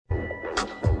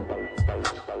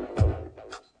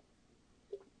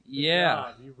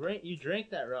Yeah. You drank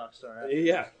that Rockstar.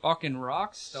 Yeah. Fucking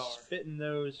rock star. Spitting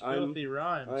those filthy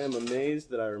rhymes. I am amazed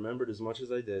that I remembered as much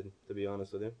as I did, to be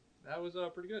honest with you. That was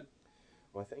pretty good.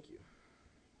 Why, thank you.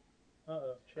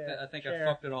 Uh-oh. I think I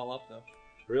fucked it all up, though.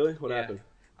 Really? What happened?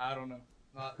 I don't know.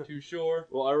 Not too sure.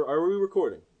 Well, are we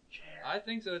recording? I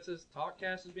think so. It says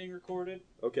Talkcast is being recorded.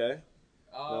 Okay.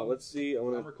 Now, let's see. I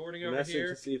want I'm recording to over message here.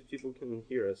 to see if people can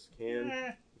hear us.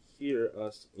 Can hear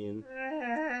us in...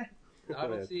 I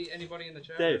don't see anybody in the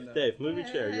chat room, though. Dave, move your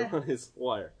chair. You're on his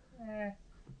wire.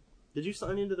 Did you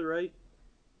sign into the right?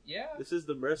 Yeah. This is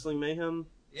the Wrestling Mayhem?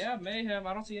 Yeah, Mayhem.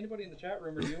 I don't see anybody in the chat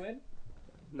room. Are you in?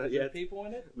 Not Is there yet. people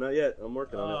in it? Not yet. I'm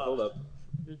working on it. Hold up.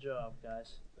 Good job,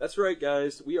 guys. That's right,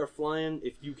 guys. We are flying.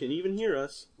 If you can even hear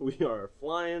us, we are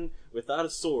flying without a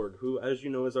sword, who, as you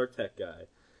know, is our tech guy.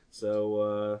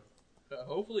 So,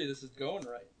 hopefully this is going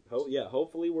right.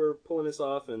 hopefully we're pulling this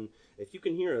off, and if you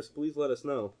can hear us, please let us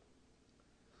know.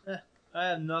 I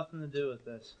have nothing to do with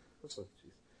this. Oh, jeez.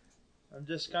 I'm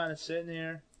just kind of sitting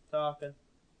here talking.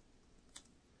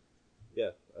 Yeah,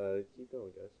 keep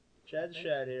going, guys. Chad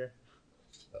Shad here.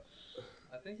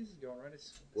 I think this is going right.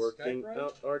 Is Working Skype right?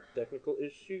 out our technical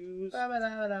issues. God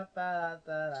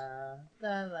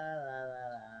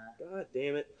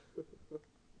damn it.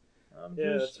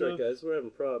 Yeah, that's right, guys. We're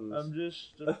having problems. I'm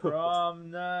just a prom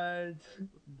night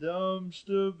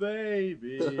dumpster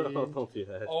baby. Oh, don't do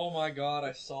that. Oh my god,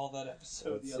 I saw that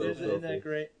episode the other day. Isn't that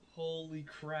great? Holy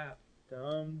crap.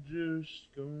 I'm just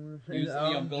going. Using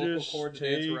the umbilical cord to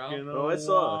dance around. Oh, I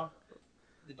saw.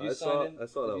 Did you I sign in?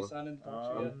 saw that Did you one. sign in?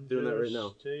 I'm doing that right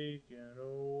now. Taking a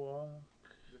walk.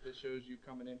 If it shows you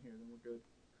coming in here, then we're good.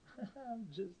 I'm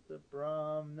just a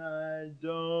prom night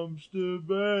dumpster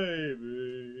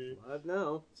baby. Live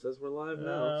now. It says we're live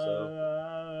now,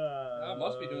 so. I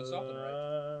must be doing something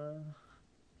right.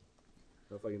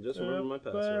 If I can just remember my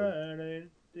password.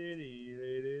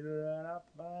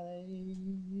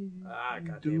 Ah,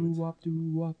 god damn it.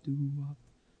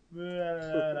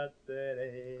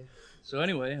 So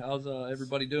anyway, how's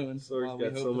everybody doing? Sorry's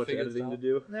got so much editing to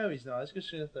do. No, he's not. Let's just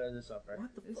throw this up, right?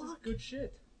 What the This is fuck? good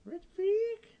shit. Rich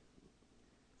freak.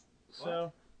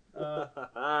 So,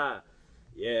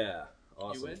 yeah,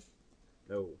 awesome. You win?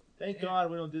 No. thank God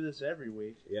we don't do this every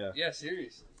week. Yeah. Yeah,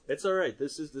 seriously. It's all right.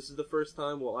 This is the first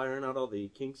time we'll iron out all the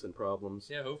kinks and problems.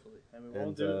 Yeah, hopefully. And we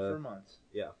won't do it for months.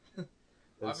 Yeah. I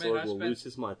Then mean, Sword I will spent- lose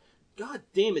his mind. God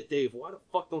damn it, Dave! Why the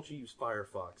fuck don't you use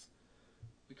Firefox?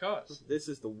 Because. This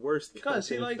is the worst Because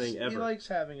he goddamn likes thing ever. he likes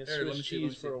having a Here, let Swiss me see,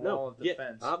 cheese for a no, wall of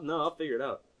defense. I'll figure it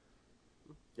out.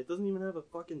 It doesn't even have a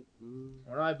fucking.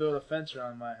 When I build a fence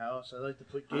around my house, I like to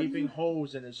put gaping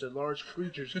holes in it so large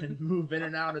creatures can move in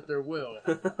and out at their will.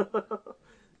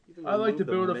 I like to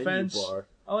build a fence. Bar.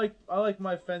 I like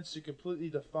my fence to completely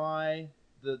defy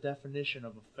the definition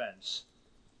of a fence.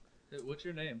 What's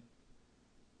your name?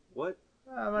 What?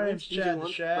 My name's Easy Chad the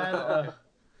one. Shad.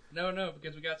 No,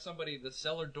 because we got somebody, the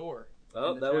cellar door.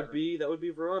 Oh, in the that chat would room. be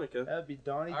Veronica. That'd be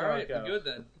Donnie All right, Darko. we're good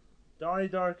then. Donnie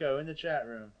Darko in the chat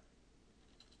room.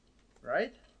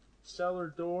 Right? Cellar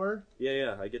door.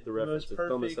 Yeah, I get the reference. Most It's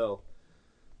dumb as perfect- hell.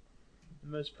 The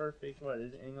most perfect, what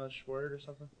is it, English word or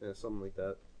something? Yeah, something like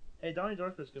that. Hey, Donnie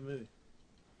Darko's a good movie.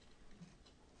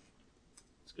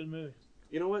 It's a good movie.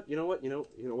 You know what? You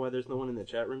know why there's no one in the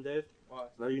chat room, Dave? Why?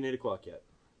 It's not even 8 o'clock yet.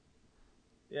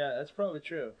 Yeah, that's probably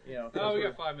true. You know, Oh, we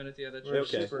got 5 minutes. Yeah, that's We're true.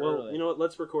 Okay. super Well, early. you know what?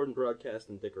 Let's record and broadcast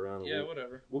and dick around. Yeah,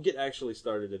 whatever. We'll get actually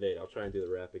started at 8. I'll try and do the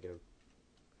rap again.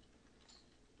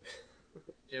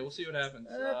 Yeah, we'll see what happens.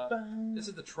 This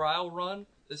is the trial run.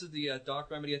 This is the Doc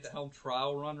Remedy at the Helm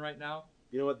trial run right now.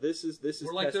 You know what? This is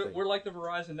We're like testing. we're like the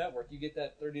Verizon network. You get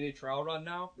that 30-day trial run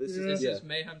now. This This is is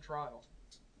Mayhem trial.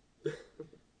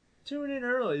 Tune in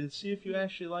early to see if you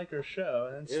actually like our show,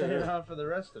 and then stay Yeah. around for the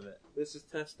rest of it. This is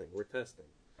testing. We're testing.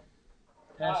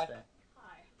 Testing.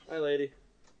 Hi. Hi, lady.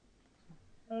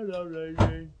 Hello, lady. Your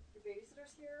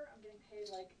babysitter's here. I'm getting paid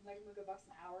like $1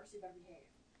 an hour, so you better behave.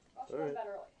 I'll show you Alright. bed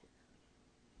early.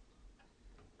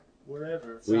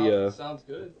 Whatever. Sounds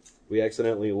good. We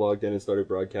accidentally logged in and started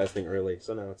broadcasting early,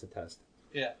 so now it's a test.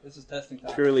 Yeah, this is testing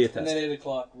time. Purely a And test. then 8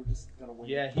 o'clock, we're just gonna win.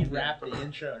 Yeah, he rapped the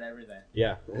intro and everything.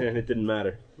 Yeah, and it didn't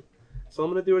matter. So I'm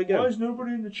gonna do it again. Why is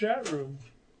nobody in the chat room?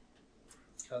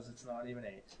 Because it's not even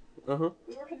 8. Uh-huh.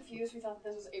 We were confused. We thought that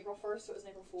this was April 1st, so it was an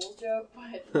April Fool's joke,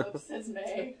 but oops, it's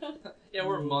May. Yeah,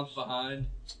 we're a month behind.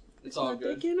 It's all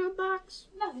good. Dick in a box.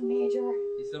 Nothing major.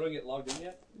 You still don't get logged in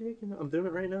yet? I'm doing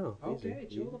it right now. Okay,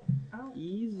 Easy. chill the out.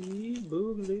 Easy,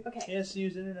 boogly. Okay. He has to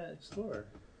use Internet Explorer.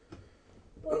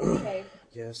 Okay.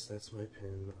 Yes, that's my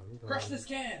pin. I'm done. Crush this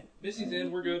can! Missy's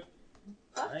in, we're good.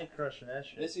 I ain't crushing that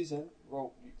shit. Missy's in.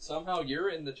 Well, somehow you're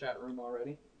in the chat room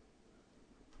already.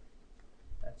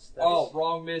 That's Oh,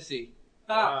 wrong Missy.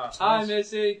 Ah, hi, nice.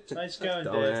 Missy. Nice going,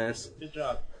 Dave. Dumbass. Good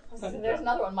job. There's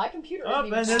another one. My computer Oh, isn't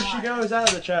even and there she on. goes out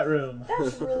of the chat room.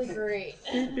 That's really great.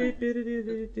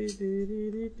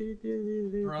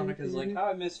 Veronica's like,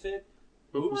 hi, Misfit.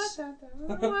 Oops.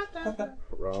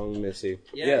 Wrong Missy.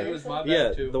 Yeah, it was my bad,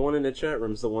 Yeah, too. the one in the chat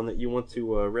room's the one that you want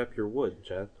to rep your wood,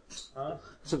 Chad. Huh?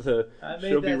 I made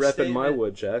She'll be that repping my statement.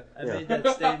 wood, Chad. I made that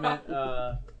statement.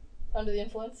 Under the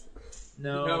influence?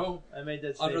 No, I made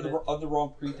that Under statement. the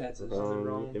wrong pretenses. under the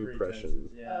wrong impression.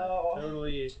 pretenses, Yeah, Oh.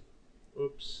 totally.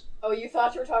 Oops. Oh, you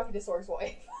thought you were talking to Sorg's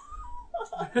wife.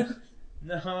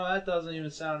 No, that doesn't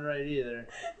even sound right either.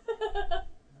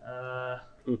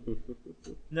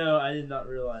 No, I did not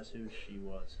realize who she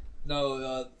was.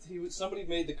 No, somebody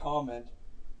made the comment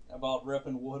about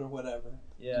repping wood or whatever.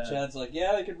 Yeah. And Chad's like,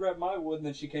 yeah, they could rep my wood. And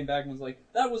then she came back and was like,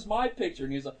 that was my picture.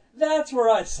 And he was like, that's where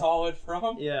I saw it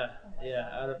from. Yeah, yeah,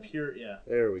 out of pure, yeah.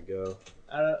 There we go.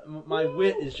 My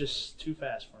wit is just too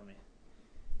fast for me.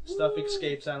 Stuff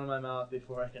escapes out of my mouth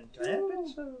before I can grab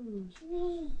it.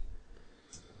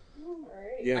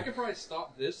 Alright. Yeah. I could probably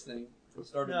stop this thing and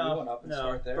start a No, new one up and no.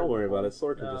 start there. Don't worry about it.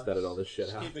 Sword can No. just edit all this shit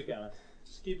Just out. keep it going.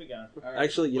 Just keep it going. All right.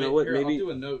 Actually, you know Wait, what? here, Maybe- I'll do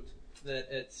a note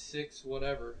that at 6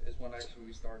 whatever is when actually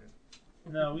we started.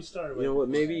 No, we started You with know what?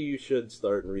 Maybe you should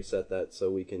start and reset that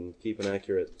so we can keep an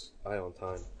accurate eye on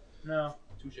time. No,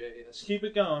 Touche, just yes. keep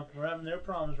it going. We're having no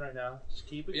problems right now. Just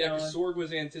keep it Yeah, going. because Sorg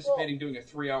was anticipating doing a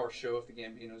 3-hour show if the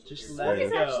Gambinos Just were let here.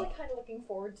 it Sorg is go. actually kind of looking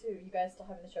forward to you guys still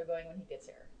having the show going when he gets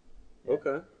here. Yeah.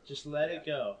 Okay. Just let it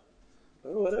go.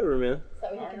 Oh, whatever, man. So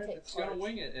that way he can Alright, take it's part. gonna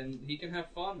wing it, and he can have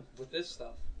fun with this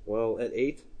stuff. Well, at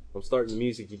 8, I'm starting the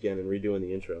music again and redoing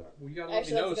the intro. We gotta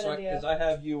Actually, let me know, that's a good idea. because I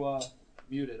have you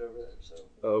muted over there. So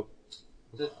Oh.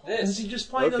 Because this he just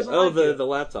plain Okay. doesn't Oh, like the you. the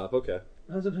laptop. Okay.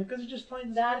 Because he just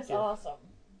plain doesn't That like is you. awesome.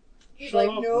 He's Shut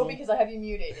like, up, no, Will. because I have you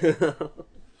muted.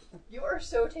 You are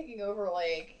so taking over,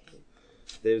 like...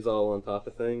 Dave's all on top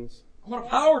of things, I'm on a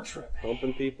power trip.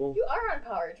 humping people. You are on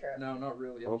power trip. No, not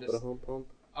really. Hump it a hump hump.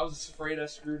 I was afraid I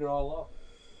screwed it all up.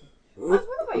 I was wondering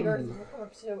why you guys were coming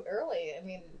up so early. I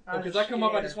mean, Because I come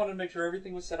up, I just wanted to make sure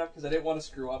everything was set up because I didn't want to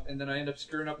screw up, and then I end up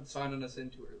screwing up and signing us in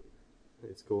too early.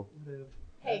 It's cool.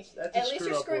 hey, That's a at least you're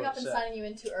screw-up screwing up and set. signing you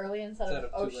in too early instead Instead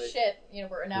of, of oh too late. shit, you know,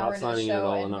 we're an hour Not into the signing in at show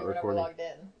all and and we not were never recording. logged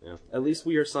in. Yeah. At least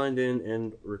we are signed in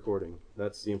and recording.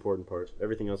 That's the important part.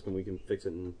 Everything else we can fix it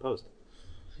in post.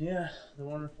 Yeah, the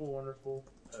wonderful, wonderful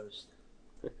post.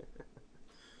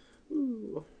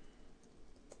 Ooh.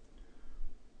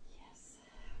 Yes.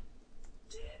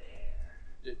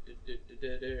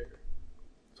 Dead air.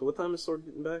 So what time is Sword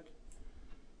getting back?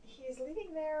 He's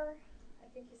leaving there, I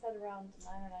think he said around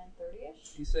 9 or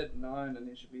 9:30ish. He said 9, and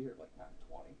he should be here like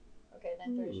 9:20. Okay,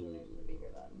 9:30 should usually be here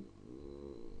then.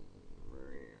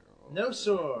 No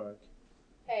Sorg.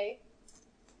 Hey,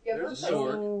 you have, There's a replacement-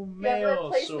 Sorg. No you have a male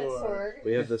replacement Sorg. Sorg.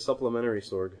 We have the supplementary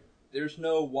Sorg. There's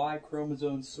no Y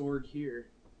chromosome Sorg here.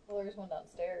 Well, there's one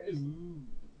downstairs.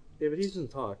 Yeah, but he doesn't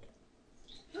talk.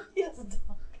 He doesn't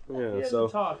talk. Yeah, He so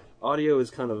doesn't talk. audio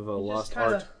is kind of a He lost just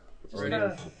kinda, art. just Ready?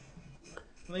 kinda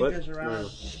lingers What? around. No.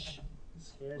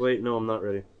 Scares Wait, no, I'm not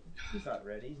ready. He's not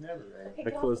ready. He's never ready. Okay, I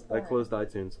get off closed the I phone. closed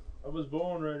iTunes. I was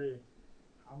born ready.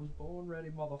 I was born ready,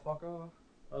 motherfucker.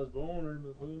 I was born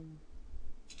ready.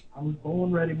 I was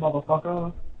born ready,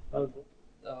 motherfucker. I was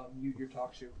Mute your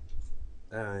talk shoe.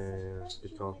 Yeah.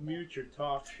 Good call. Mute your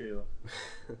talk shoe.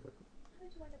 How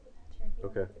did you wind up with that chair? You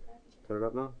Okay. went with the crappy chair. Cut it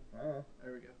up now? Oh.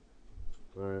 There we go.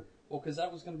 Alright. Well, because that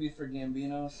was going to be for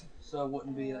Gambinos, so it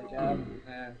wouldn't be like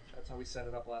and that's how we set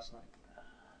it up last night.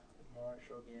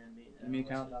 Marshall Gambino. Give me a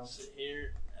countdown. Let's sit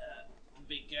here.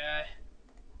 Big guy.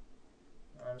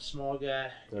 I'm a small guy.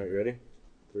 Alright, ready?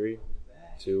 3,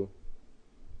 2.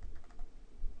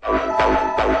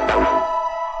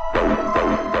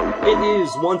 It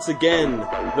is once again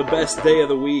the best day of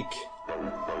the week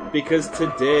because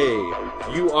today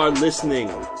you are listening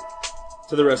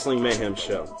to the Wrestling Mayhem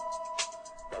Show.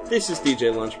 This is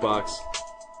DJ Lunchbox.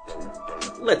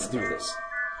 Let's do this.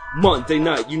 Monday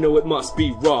night, you know it must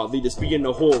be Raw. Leaders being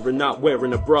a whore and not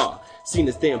wearing a bra. Seen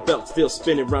his damn belt still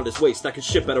spinning round his waist. I can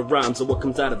ship out of rhymes of what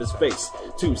comes out of his face.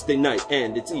 Tuesday night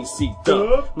and it's EC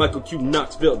Dub. Michael Q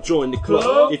Knoxville join the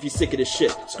club. If you sick of this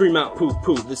shit, scream out poo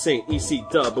poo. This ain't EC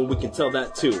Dub and we can tell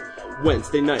that too.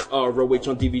 Wednesday night, ROH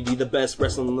on DVD, the best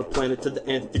wrestling on the planet to the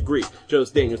nth degree.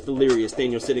 Joe's Daniels, Delirious,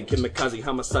 Daniel City, Kimikaze,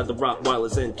 Homicide, the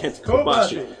Rottweilers, and Kenta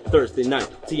Kobashi. Thursday night,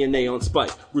 TNA on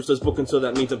Spike. Russo's booking, so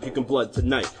that means I'm puking blood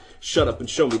tonight. Shut up and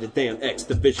show me the damn X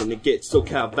Division and get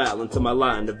SoCal Val into my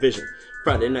line of vision.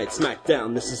 Friday night,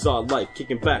 SmackDown, this is our life.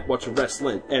 Kicking back, watching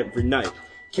wrestling every night.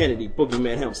 Kennedy,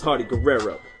 Boogeyman Helms, Hardy,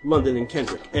 Guerrero, London and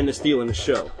Kendrick, and the Steel in the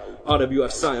show.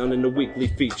 RWF Scion in the weekly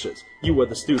features. You are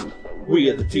the student, we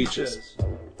are the teachers.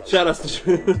 Shout outs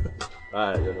to...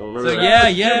 I don't remember So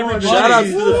that. yeah, everybody. Shout outs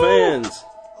to the fans.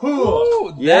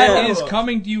 Ooh, Yeah. that is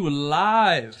coming to you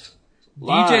live.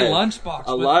 DJ Lunchbox.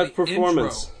 A with live the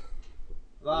performance. intro.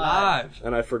 Live.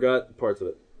 And I forgot parts of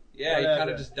it. Yeah, he Whatever. kind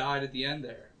of just died at the end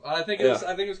there. I think it was.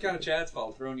 I think it was kind of Chad's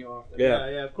fault throwing you off there. Yeah.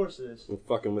 Yeah, of course it is. I'm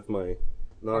fucking with my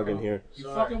noggin here. You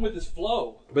Sorry. fucking with his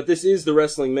flow. But this is the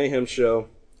Wrestling Mayhem Show.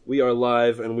 We are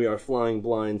live and we are flying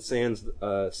blind sans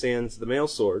the male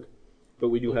sword. But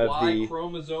we do have Y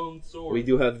chromosome sword. we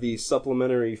do have the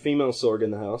supplementary female sword in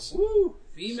the house. Woo,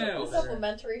 female.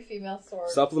 Supplementary female sword.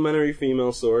 Supplementary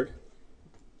female sword.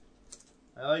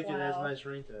 I like it. It has a Wow. nice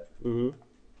ring to it. Mm-hmm.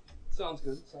 Sounds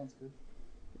good. Sounds good.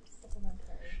 Supplementary.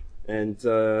 And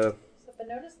So I've been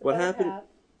known as the What better happened? half.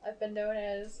 I've been known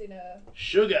as,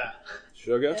 Sugar.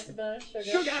 sugar. I've been known as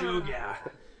sugar.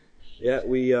 Yeah,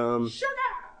 we are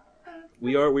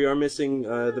missing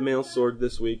the male sword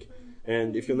this week,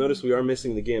 and if you'll notice, we are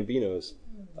missing the Gambinos.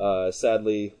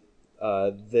 Sadly,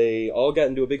 they all got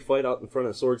into a big fight out in front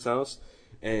of Sorg's house,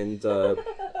 and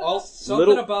Something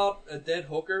Little- about a dead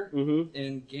hooker mhm.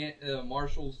 in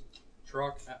Marshall's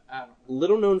truck. I don't know.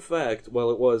 Little known fact,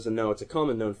 well it was and now it's a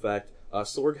common known fact,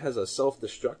 Sorg has a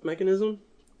self-destruct mechanism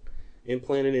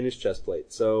implanted in his chest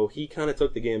plate. So he kind of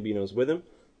took the Gambinos with him.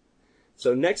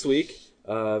 So next week,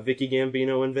 Vicky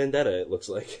Gambino and Vendetta, it looks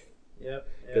like. Yep.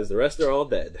 Because the rest are all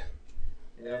dead.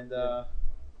 And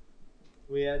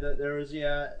we had there was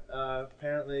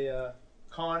apparently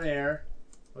Con Air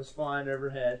was flying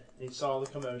overhead. He saw the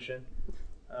commotion.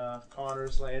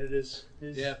 Connors landed his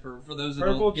Yeah, for those that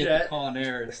Purple don't get jet. the Con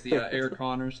Air, it's the Air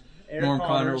Connors. Air Norm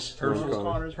Connors, Connors' Norm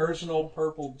Connors' personal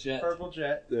purple jet. purple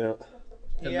jet. Yeah.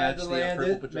 To He had match to the, land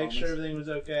purple it, make pajamas. sure everything was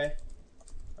okay.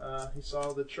 He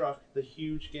saw the truck, the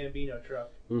huge Gambino truck.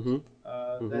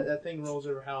 Mm-hmm. That thing rolls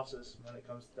over houses when it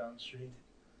comes down the street.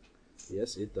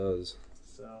 Yes, it does.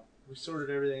 So we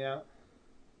sorted everything out.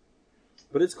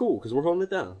 But it's cool because we're holding it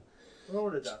down. We're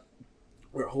holding it down.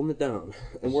 We're holding it down,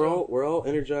 and we're all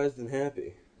energized and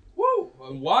happy Woo!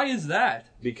 Why is that?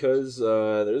 because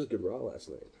there was a good Raw last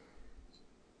night.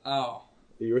 Oh,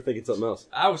 You were thinking something else.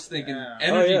 I was thinking Yeah.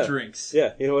 energy Oh, yeah. drinks.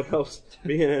 Yeah, you know what else?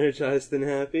 Being energized and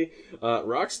happy.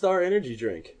 Rockstar Energy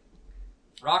Drink.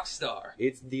 Rockstar.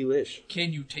 It's delish.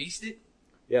 Can you taste it?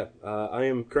 Yeah, I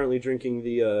am currently drinking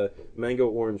the mango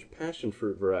orange passion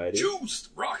fruit variety.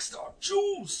 Juiced! Rockstar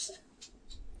juiced!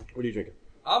 What are you drinking?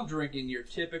 I'm drinking your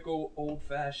typical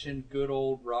old-fashioned, good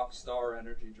old Rockstar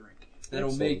energy drink. That'll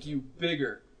Excellent. make you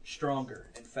bigger, stronger,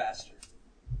 and faster.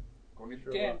 According to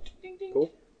the Sure can. will. Ding, ding.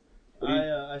 Cool. What do you-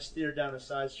 I steered down a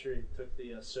side street, took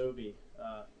the Sobe,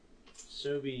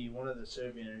 one of the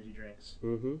Sobe energy drinks.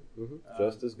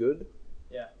 Just as good?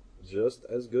 Yeah. Just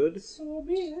as good? So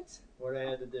be it. What I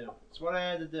had to do. It's what I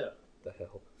had to do. The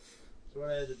hell. It's what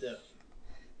I had to do.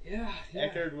 Yeah.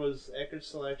 Eckerd's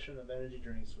selection of energy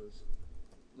drinks was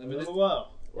a Limited. little low.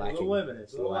 A Lacking. little limited.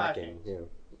 A little lacking. Yeah.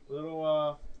 A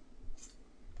little,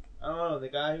 I don't know, the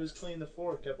guy who was cleaning the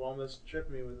floor kept almost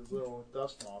tripping me with his little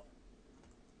dust mop.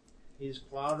 He just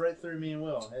plowed right through me and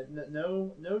Will. Had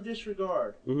no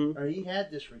disregard. Mm-hmm. Or he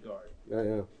had disregard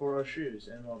Yeah. for our shoes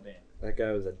and well-being. That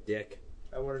guy was a dick.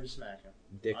 I wanted to smack him.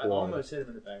 Dick I water. almost hit him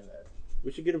in the back of the head.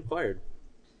 We should get him fired.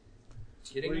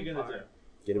 Getting What are you him going to do? fired.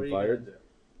 Get What are him you gonna fired? do?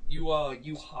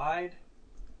 You hide.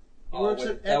 He Oh, works wait,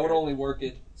 at that would Eckerd. only work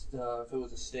at if it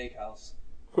was a steakhouse.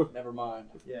 Never mind.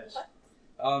 Yes.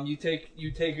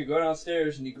 You go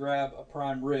downstairs and you grab a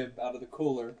prime rib out of the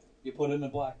cooler. You put it in a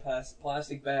black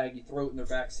plastic bag. You throw it in their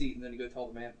back seat, and then you go tell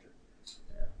the manager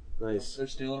Nice. they're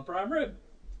stealing a prime rib.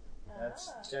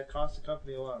 That cost the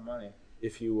company a lot of money.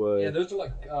 If you, Yeah, those are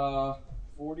like $40,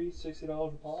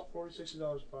 $60 a pop. $40,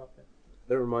 $60 a pop.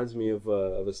 that reminds me of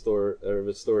a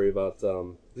story about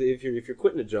if you're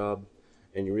quitting a job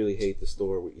and you really hate the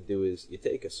store, what you do is you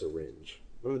take a syringe,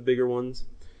 one of the bigger ones,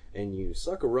 and you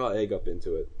suck a raw egg up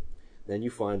into it. Then you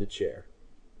find a chair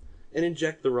and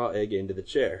inject the raw egg into the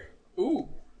chair, Ooh,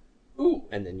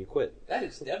 and then you quit. that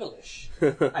is devilish.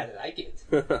 I like it.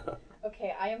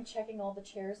 Okay, I am checking all the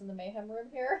chairs in the mayhem room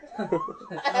here.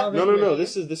 No.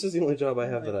 This is the only job I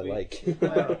have that I like. I'm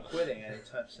not quitting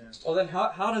anytime soon. Well, then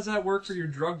how does that work for your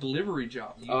drug delivery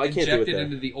job? You Oh, I can't do inject it it there.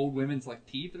 into the old women's like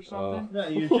teeth or something? No,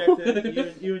 you inject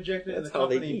it. You inject it in That's the how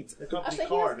they company. eat. The company Actually,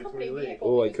 card here's before company you leave.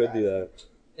 vehicle. Oh, I could do that.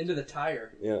 Into the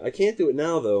tire. Yeah, I can't do it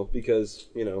now though because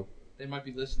They might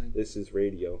be listening. this is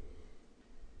radio.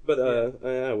 But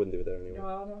I wouldn't do it there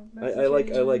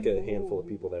anyway. I like a handful of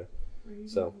people there.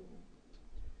 So,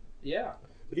 Yeah.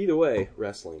 But either way,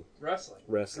 wrestling. Wrestling.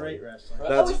 Great wrestling.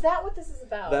 That's- Oh, is that what this is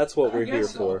about? That's what I we're here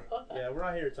guess so. for. Yeah, we're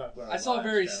not here to talk about. I our saw lives,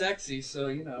 very Joe. sexy, so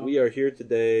We are here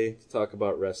today to talk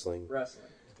about wrestling. Wrestling.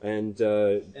 And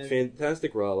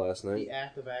fantastic Raw last night. The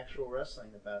act of actual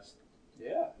wrestling, the best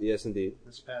Yeah. Yes, indeed.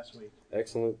 this past week.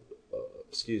 Excellent.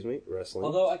 Wrestling.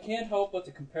 Although I can't help but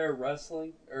to compare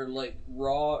wrestling, or like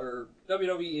Raw, or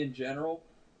WWE in general,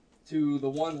 to the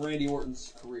one Randy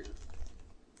Orton's career.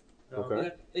 Okay. You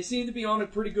know, they seem to be on a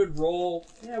pretty good roll.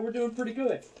 Yeah, we're doing pretty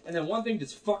good. And then one thing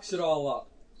just fucks it all up.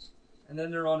 And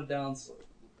then they're on a downslope.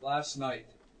 Last night.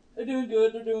 They're doing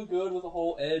good with the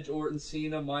whole Edge, Orton,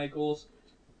 Cena, Michaels.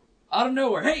 Out of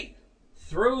nowhere, hey!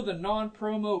 Throw the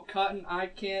non-promo cotton, I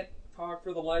can't talk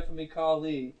for the life of me,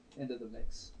 Khali, into the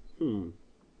mix.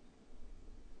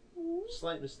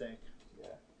 Slight mistake.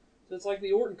 So it's like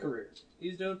the Orton career.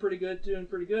 He's doing pretty good.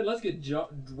 Let's get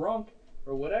drunk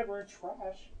or whatever and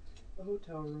trash the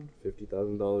hotel room.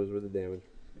 $50,000 worth of damage.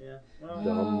 Yeah. Well,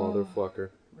 Dumb motherfucker.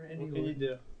 Randy what can you Orton.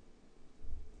 do?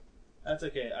 That's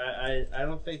okay. I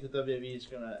don't think the WWE is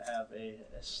gonna have a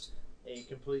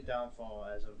complete downfall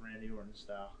as of Randy Orton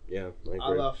style. Yeah, I A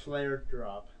agree. la Flair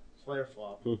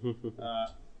flop.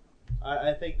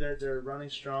 I think they're running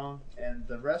strong, and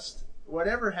the rest,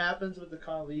 whatever happens with the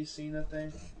Khali Cena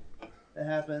thing that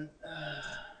happened,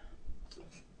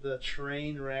 the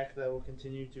train wreck that will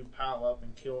continue to pile up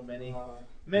and kill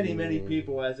many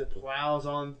people as it plows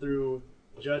on through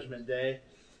Judgment Day.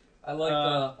 I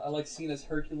like Cena's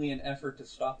Herculean effort to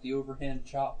stop the overhand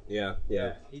chop. Yeah.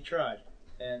 He tried,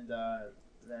 and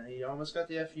then he almost got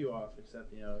the FU off,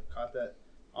 except caught that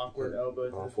awkward elbow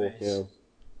to Awful, the face. yeah.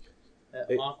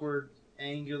 That awkward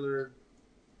angular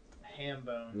ham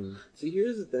bone. See,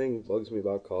 here's the thing that bugs me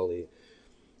about Khali.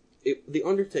 The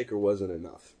Undertaker wasn't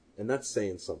enough. And that's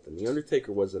saying something. The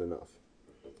Undertaker wasn't enough.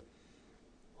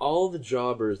 All the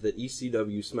jobbers that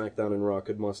ECW, SmackDown, and Raw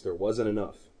could muster wasn't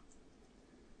enough.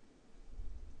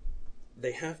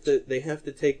 They have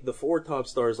to take the 4 top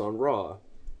stars on Raw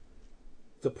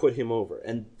to put him over.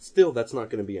 And still, that's not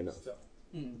going to be enough.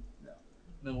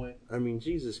 No way. I mean,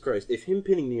 Jesus Christ. If him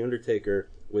pinning The Undertaker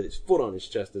with his foot on his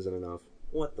chest isn't enough,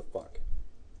 what the fuck?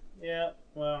 Yeah,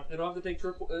 well, It'll have to take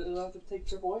Triple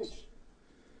H.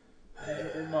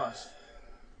 it must.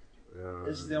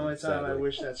 This is the only time I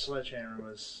wish that sledgehammer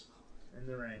was in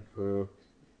the ring.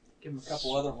 Give him a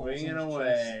couple other holes in Swinging his chest.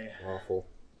 away. Awful.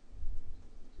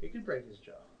 He could break his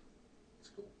jaw. It's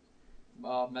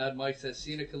cool. Mad Mike says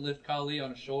Cena could lift Khali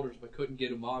on his shoulders but couldn't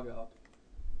get Umaga up.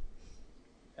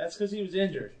 That's because he was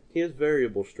injured. He has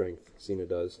variable strength, Cena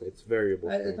does. It's variable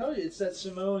I strength. told you, it's that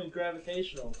Samoan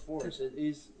gravitational force.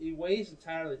 He weighs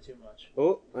entirely too much.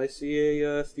 Oh, I see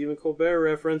a Stephen Colbert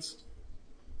reference.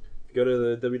 If you go to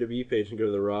the WWE page and go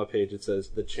to the Raw page, it says,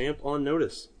 "The champ on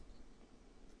notice."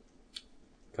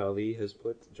 Khali has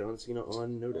put John Cena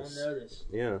on notice. On notice.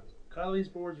 Yeah. Khali's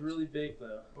board's really big,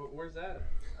 though. Where's that?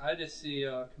 I just see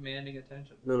commanding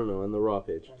attention. No, on the Raw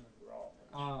page. On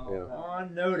the Raw. Yeah.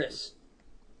 On notice.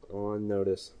 On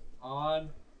notice. On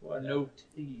What?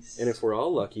 notice. And if we're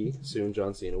all lucky, soon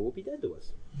John Cena will be dead to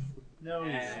us. No.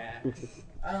 Ah.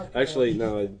 I don't care. Actually,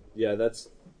 no, yeah, that's...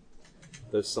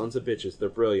 Those sons of bitches, they're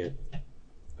brilliant.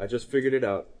 I just figured it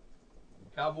out.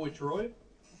 Cowboy Troy?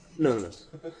 No.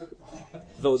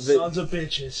 Though Sons of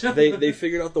bitches. they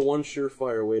figured out the one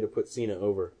surefire way to put Cena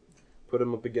over. Put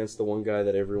him up against the one guy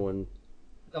that everyone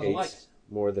Doesn't like. hates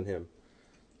more than him.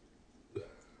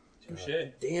 Touche.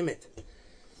 Damn it.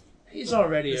 He's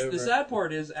already over. The sad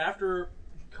part is, after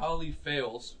Khali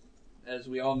fails, as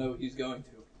we all know he's going to,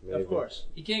 Maybe. Of course.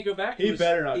 he can't go back to He his...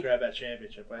 better not grab that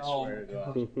championship, I Oh, swear to my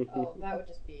God. Oh, that would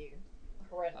just be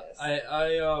horrendous.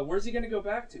 Where's he going to go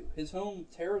back to? His home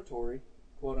territory,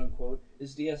 quote unquote,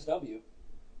 is DSW.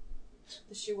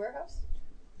 The shoe warehouse?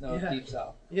 No, Yeah. Deep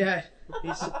South. Yeah,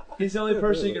 he's the only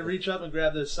person who can reach up and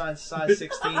grab those size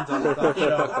 16s on the top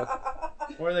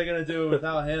shelf. What are they going to do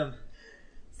without him?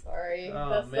 Sorry. Oh,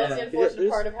 that's man. the unfortunate Yeah,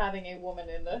 part of having a woman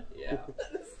in the, Yeah.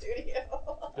 the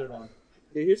studio. Good one.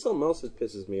 Yeah, here's something else that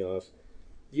pisses me off.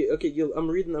 I'm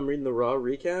reading the Raw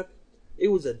recap. It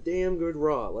was a damn good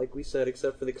Raw, like we said,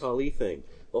 except for the Khali thing.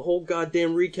 The whole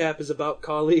goddamn recap is about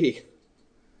Khali.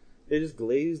 They just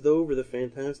glazed over the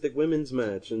fantastic women's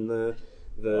match and the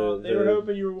They were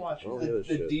hoping you were watching. Oh, that. yeah. The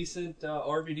shit. decent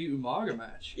RVD Umaga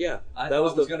match. Yeah, I that thought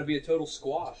was it was the going to be a total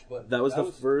squash, but that was the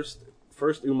first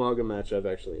Umaga match I've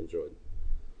actually enjoyed.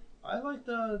 I like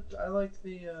the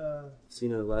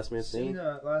Cena Last Man Standing.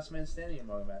 Cena Last Man Standing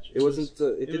among matches. It wasn't.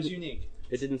 It was unique.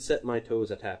 It didn't set my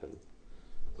toes at happened,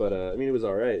 but I mean it was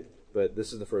all right. But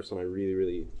this is the first one I really,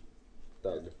 really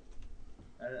dug.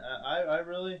 And I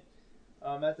really,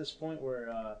 at this point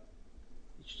where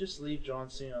You should just leave John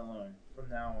Cena alone from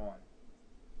now on.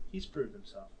 He's proved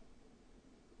himself.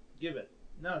 Give it.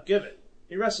 No, give it.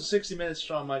 He wrestled 60 minutes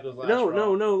Shawn Michaels last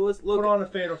Raw. No. Let's look. Put on a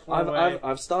fatal 4-way.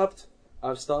 I've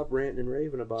stopped ranting and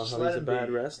raving about Just how let he's a him bad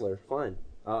be. wrestler. Fine,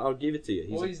 I'll give it to you.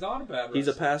 He's not a bad wrestler. He's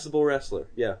a passable wrestler.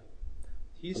 Yeah,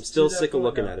 He's I'm still to that sick of point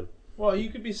looking now. at him. Well, you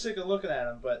could be sick of looking at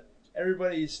him, but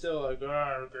everybody's still like,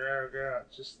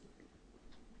 just,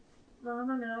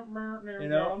 you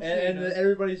know, and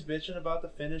everybody's bitching about the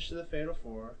finish of the Fatal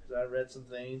 4 because I read some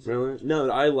things. Really?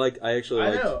 No, I actually I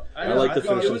liked. know. I like the thought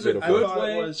finish it of was the a Fatal good 4.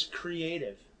 way. way. It was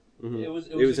creative. Mhm. It was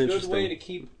It was a good interesting. way to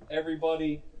keep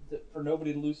everybody, for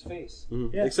nobody to lose face.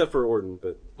 Mhm. Yeah. Except for Orton,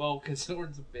 but Well, because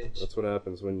Orton's a bitch. that's what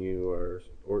happens when you are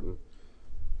Orton.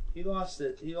 He lost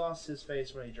it. He lost his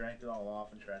face when he drank it all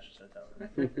off and trashed his hotel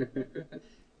room.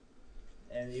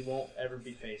 And he won't ever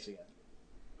be face again.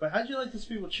 But how'd you like those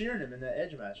people cheering him in that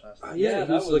Edge match last night? Yeah, Yeah,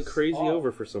 he was that like was crazy off.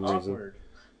 over for some reason. Awkward.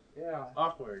 Yeah.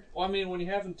 Awkward. Well, I mean, when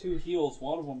you're having two heels,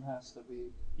 one of them has to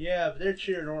be. Yeah, but they're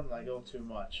cheering Orton like, oh, too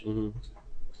much. Hmm.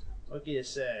 What can you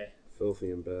say?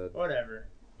 Filthy and bad. Whatever.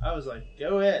 I was like,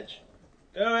 go Edge.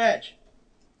 Go Edge.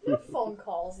 No phone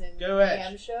calls in Go Edge.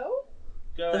 damn show.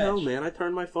 Go What the hell, Edge. man? I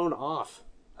turned my phone off.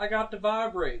 I got to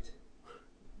vibrate.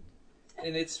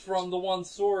 And it's from the one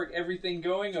Sorg, everything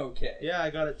going okay. Yeah,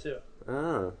 I got it too.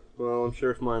 Ah, well, I'm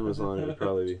sure if mine was on, it would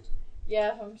probably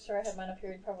Yeah, I'm sure I had mine up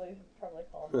here. You'd probably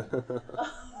called me.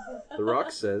 be. The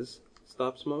Rock says,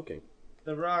 "Stop smoking."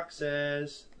 The Rock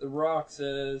says, The Rock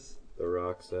says, The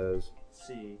Rock says, let's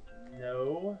see,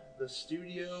 no, the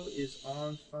studio is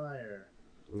on fire.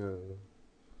 "No."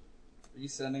 are you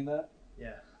sending that?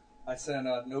 Yeah. I sent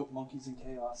Nope, Monkeys in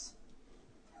Chaos.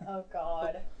 Oh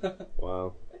God.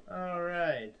 Wow. All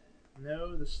right.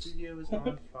 No, the studio is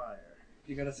on fire.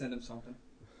 You gotta send him something.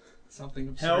 Something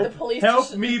absurd. Help! The police Help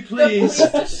just- me, The please!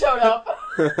 police just showed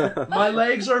up. My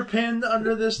legs are pinned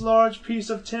under this large piece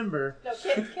of timber. No,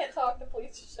 kids can't talk. The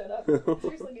police just showed up.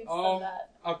 Seriously needs to Oh. send that.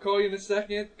 I'll call you in a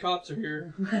second. Cops are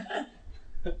here.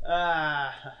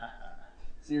 Ah.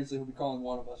 Seriously, he'll be calling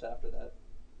one of us after that.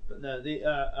 But no,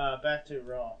 the back to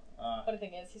Raw. Funny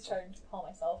thing is, he's trying to call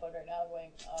my cell phone right now,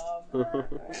 going,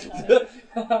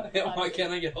 Why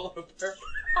can't I get hold of her?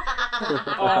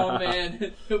 Oh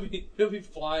man, he'll be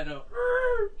flying up.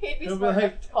 He'd be He'll be smart like-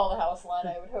 enough to call the house line,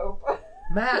 I would hope.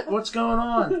 Matt, what's going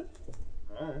on?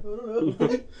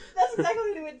 That's exactly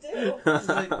what he would do. He's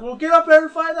like, well, get up there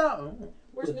and find out. Oh,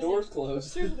 Where's The Missy? door's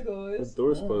closed. Seriously, The guys.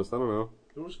 door's closed. I don't know.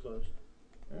 door's closed.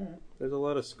 There's a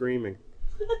lot of screaming.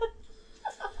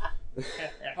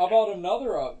 How about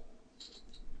another? Are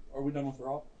we done with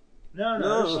Raw? No,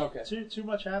 No. there's Okay. too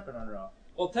much happened on Raw.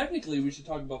 Well, technically, we should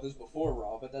talk about this before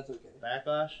Raw, but that's okay.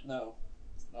 Backlash? No.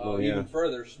 Oh, yeah. Even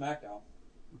further, SmackDown.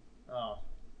 Oh.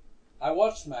 I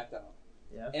watched SmackDown.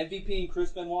 Yeah. MVP and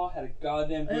Chris Benoit had a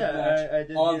goddamn good Yeah, match I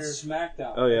did on hear-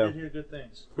 SmackDown. Oh I yeah. did hear good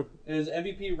things. His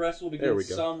MVP wrestled There we against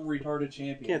go. some retarded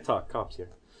champion. Can't talk cops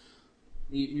here.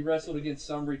 He wrestled against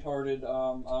some retarded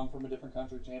from a different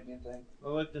country champion thing. The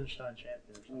Liechtenstein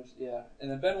champion or something. Yeah,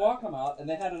 and then Benoit come out, and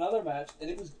they had another match, and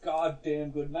it was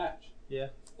goddamn good match. Yeah.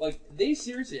 Like they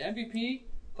seriously MVP,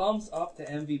 thumbs up to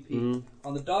MVP Mhm.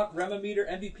 on the Doc Rema meter.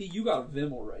 MVP, you got a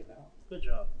Vimmel right now. Good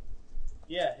job.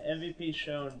 Yeah, MVP's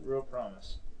shown real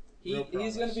promise. Real He's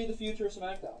promise. going to be the future of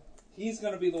SmackDown. He's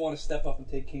going to be the one to step up and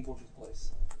take King Booker's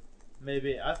place.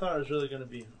 Maybe. I thought it was really going to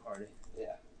be Hardy.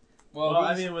 Yeah. Well,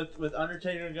 I he's- mean, with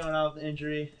Undertaker going out with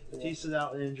injury, Batista's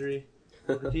out with injury,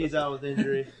 Ortiz out with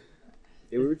injury.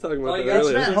 Yeah, we were talking about Oh, that you got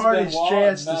earlier. Matt Chris Hardy's Benoit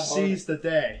chance and to Matt Hardy. seize the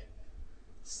day.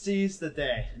 Seize the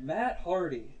day. Matt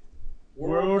Hardy,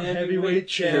 World Heavyweight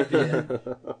Champion.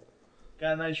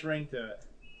 Got a nice ring to it.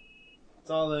 It's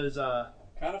all those,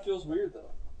 Kind of feels weird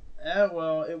though.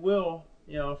 well, it will,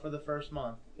 for the first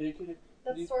month.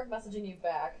 That's Stork messaging you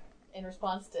back in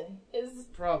response to his.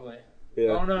 Probably.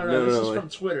 Yeah. Oh, no, this is from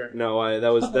Twitter. No, that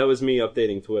was me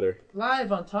updating Twitter.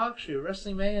 Live on Talk Show,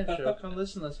 Wrestling Mayhem Show. Come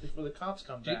listen to us before the cops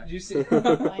come back. Did you see?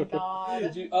 Oh my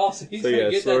God. So he's So, gonna yeah,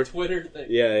 get Sorg- that Twitter thing.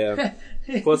 Yeah.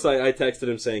 Plus, I texted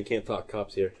him saying, "Can't talk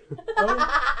cops here."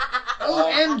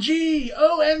 OMG!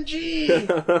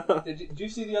 OMG! Did you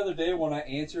see the other day when I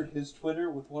answered his Twitter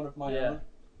with one of my Yeah. own?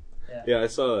 Yeah, I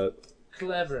saw that.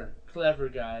 Clever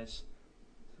guys.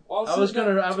 Well, I was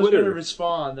Twitter. gonna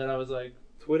respond, and I was like,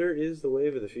 Twitter is the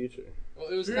wave of the future. Well,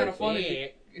 it was kind of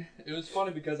funny. It was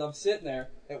funny because I'm sitting there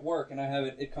at work and I have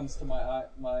it. It comes to my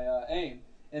AIM,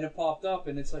 and it popped up,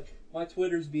 and it's like my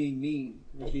Twitter's being mean.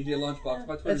 With DJ Lunchbox,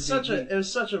 my Twitter's it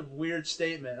was such a weird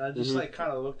statement. I just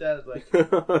kind of looked at it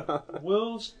like,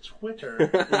 Will's Twitter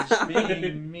is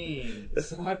being mean.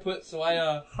 So I put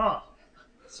Huh?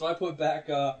 So I put back.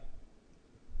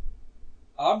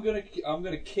 I'm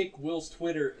gonna kick Will's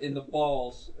Twitter in the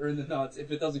balls or in the nuts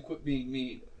if it doesn't quit being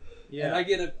mean. Yeah. And I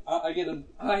get an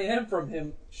IM from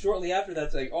him shortly after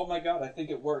that saying, "Oh my god, I think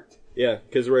it worked." Yeah,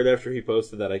 because right after he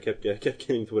posted that, I kept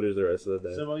getting Twitters the rest of the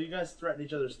day. So while you guys threaten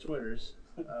each other's Twitters,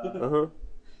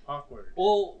 awkward.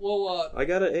 Well, I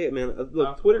gotta, hey man,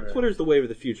 look, Twitter's the wave of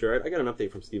the future. I got an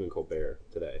update from Stephen Colbert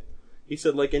today. He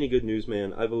said, like any good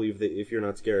newsman, I believe that if you're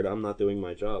not scared, I'm not doing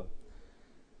my job.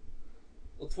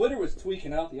 Well, Twitter was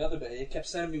tweaking out the other day. It kept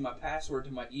sending me my password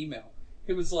to my email.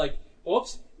 It was like,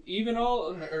 "Oops, even all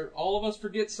of us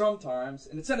forget sometimes,"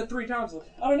 and it sent it 3 times. Like,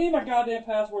 I don't need my goddamn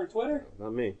password, Twitter.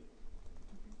 Not me.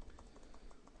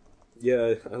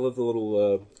 Yeah, I love the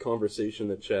little conversation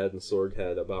that Chad and Sorg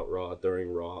had about Raw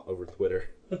during Raw over Twitter.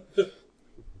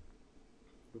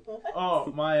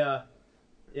 Oh, my,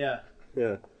 yeah.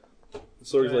 Yeah.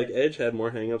 Sorg's Go like, ahead. Edge had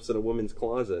more hang-ups in a woman's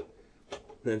closet.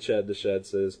 Then Chad to Shad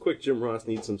says, "Quick, Jim Ross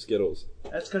needs some Skittles."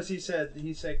 That's because he said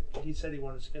he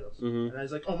wanted Skittles, Mhm. and I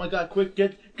was like, "Oh my god, quick,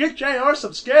 get JR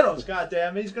some Skittles! God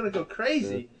damn it, he's gonna go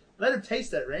crazy. Let him taste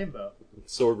that rainbow."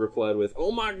 Sorg replied with,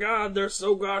 "Oh my god, they're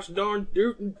so gosh darn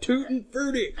tootin'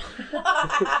 fruity.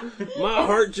 My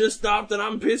heart just stopped and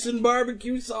I'm pissing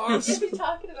barbecue sauce." Is he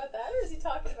talking about that, or is he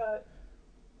talking about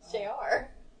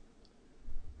JR?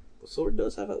 Sorg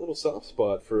does have that little soft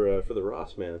spot for the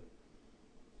Ross man.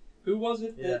 Who was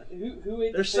it? Yeah. Who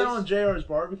ate They're the selling fish? JR's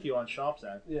barbecue on Shop's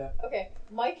End. Yeah. Okay,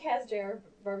 Mike has JR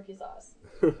barbecue sauce.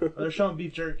 Oh, they're showing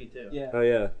beef jerky too. Yeah. Oh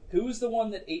yeah. Who was the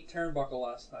one that ate Turnbuckle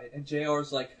last night? And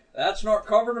JR's like, "That's not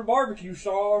covered in barbecue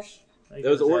sauce." I think That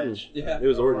was it Orton. Edge. Yeah. It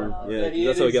was Orton. wow. Yeah, Yeah,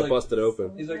 that's how he is, got like- busted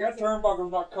open. He's like, "That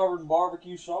Turnbuckle's not covered in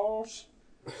barbecue sauce."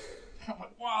 I'm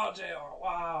like, "Wow, JR,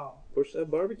 wow." Push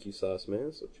that barbecue sauce, man.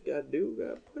 That's what you gotta do. You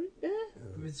gotta put it down.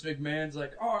 Vince McMahon's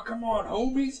like, "Oh, come on,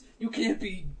 homies. You can't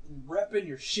be repping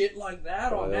your shit like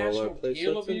that on Buy all our national PlayStation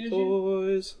television."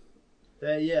 toys.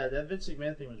 That Vince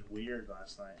McMahon thing was weird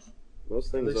last night.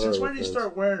 Most things Like, are. since when with did he Vince.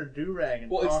 start wearing a do-rag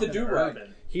and Well, it's the talking do-rag.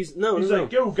 urban? He's He's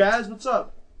like, "Yo, guys, what's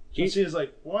up?" John He's- Cena's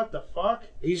like, "What the fuck?"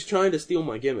 He's trying to steal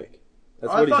my gimmick.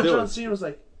 That's I what thought he's doing. John Cena was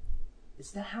like,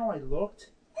 "Is that how I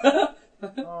looked?"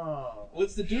 Oh,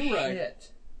 What's the do-rag?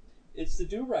 shit. It's the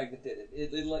do-rag that did it.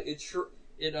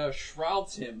 It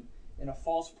shrouds him in a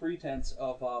false pretense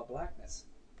of blackness.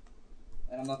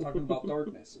 And I'm not talking about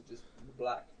darkness. It's just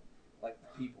black, like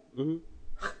people. hmm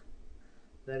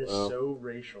That is Wow. so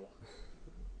racial.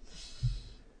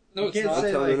 No, You it's can't not.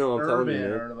 say telling you, like no, I'm telling urban you,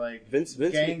 man. or like Vince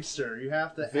gangster. You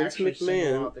have to Vince actually McMahon-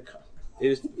 single out the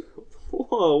It is.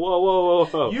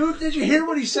 Whoa. Did you hear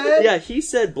what he said? Yeah, he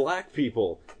said black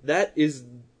people. That is.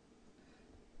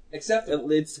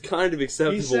 Acceptable. It's kind of He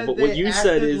acceptable, said but they what you acted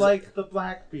said is. like the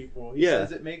black people. He Yeah.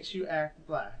 says it makes you act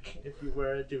black if you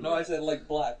wear a do. No, I said like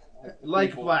black. like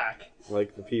people. black.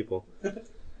 Like the people.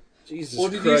 Jesus Well,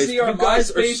 did you Christ. see our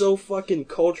guys are MySpace- so fucking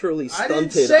culturally I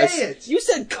stunted. didn't say it. You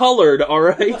said colored,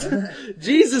 alright?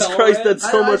 Jesus Colored? Christ, that's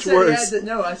so I much said worse.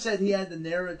 I said he had to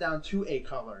narrow it down to a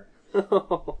color.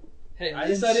 Hey, I at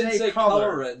least didn't I didn't say say color.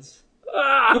 color reds.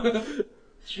 Ah!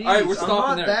 Jeez, All right, we're I'm stopping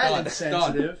not there. that Done.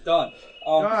 insensitive. Done.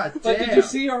 God but did damn. you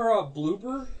see our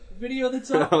blooper video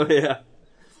that's up? Oh, yeah.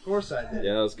 Of course I did.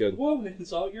 Yeah, that was good. Whoa,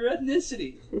 insult your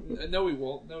ethnicity. No, he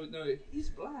won't. No, he's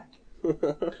black.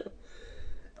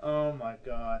 Oh my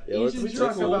god. Yeah, let's, Asians let's are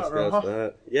talking cool. about discuss Raw.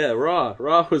 that. Yeah, Raw.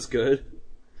 Raw was good.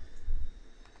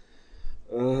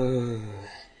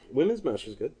 Women's match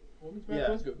was good. Women's match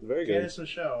Yeah. was good. Very good. Candice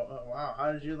Michelle. Oh wow,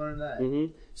 how did you learn that?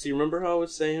 Mm-hmm. See, remember how I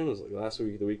was saying, it was like last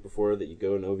week, the week before, that you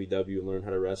go in OVW and learn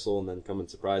how to wrestle and then come and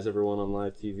surprise everyone on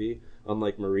live TV?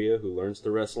 Unlike Maria, who learns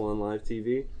to wrestle on live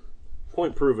TV.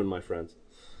 Point proven, my friends.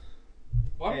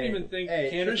 Well, I don't even think Hey,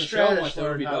 Candice Trish Michelle went Stratus to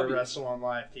learned how to OVW. wrestle on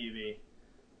live TV.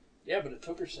 Yeah, but it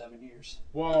took her 7 years.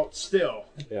 Well, still.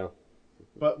 Yeah.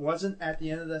 But wasn't at the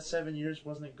end of that 7 years,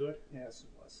 wasn't it good? Yes, it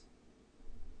was.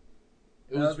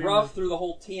 It That was would be rough mer- through the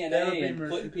whole that would TNA be and mer-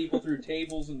 putting people through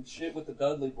tables and shit with the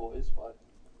Dudley boys, but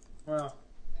Well,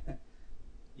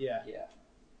 yeah. yeah.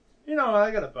 You know,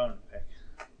 I got a bone to pick.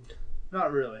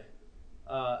 Not really.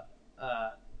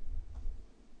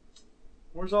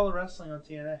 Where's all the wrestling on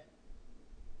TNA?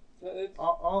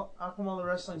 How come all the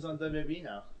wrestling's on WWE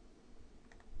now?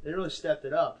 They really stepped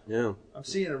it up. Yeah. I'm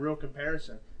seeing a real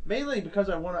comparison. Mainly because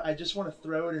I just want to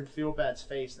throw it in Feelbad's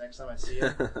face next time I see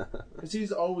him. Because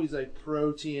he's always like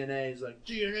pro TNA. He's like,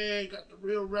 TNA, got the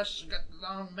real wrestling, got the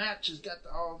long matches, got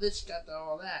the all this, got the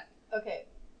all that. Okay,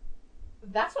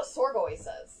 that's what Sorg always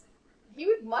says. He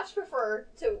would much prefer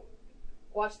to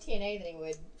watch TNA than he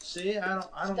would See, I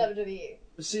don't. WWE.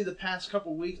 But see, the past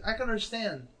couple weeks, I can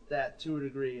understand that to a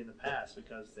degree in the past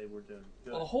because they were doing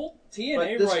good. Well, the whole But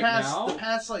TNA this right past, now. the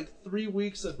past like 3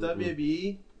 weeks of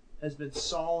WWE has been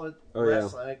solid Oh, yeah.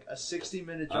 wrestling. Like a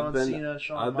 60-minute John I've been- Cena,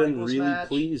 Shawn I've been Michaels really match.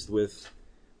 pleased with,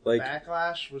 like,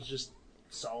 Backlash was just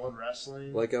solid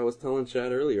wrestling. like I was telling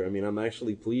Chad earlier. I mean, I'm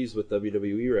actually pleased with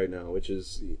WWE right now, which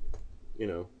is, you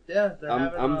know, yeah, they're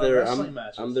having wrestling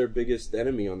matches. I'm their biggest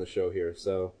enemy on the show here.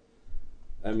 So,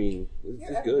 I mean, this You're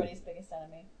is good. everybody's biggest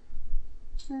enemy.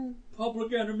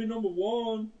 Public enemy number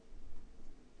one.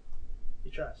 He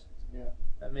tries. Yeah.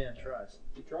 That man tries.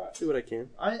 He tries. Do what I can.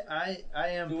 I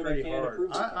am Do what I pretty can to hard.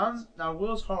 prove I'm now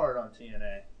Will's hard on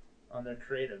TNA, on their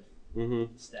creative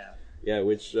Mm-hmm. staff. Yeah,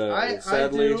 which I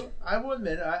sadly, will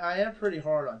admit I am pretty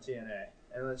hard on TNA,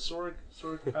 and then Sorg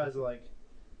tries to like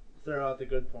throw out the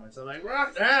good points. I'm like, He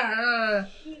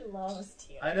loves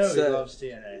TNA. I know he Sad- loves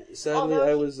TNA. sadly, Although I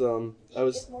he- was.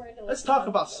 He's more into, like, Let's talk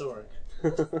about Sorg.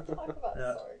 Talk about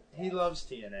Yeah. Sword. He loves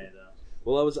TNA though.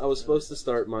 Well, I was supposed to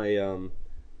start my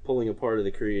pulling apart of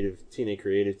the TNA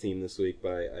creative team this week,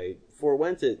 but I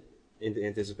forewent it into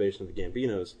anticipation of the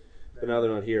Gambinos. But now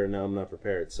they're not here, and now I'm not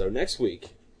prepared. So next week,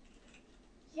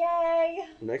 Yay!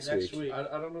 next Next week. week. I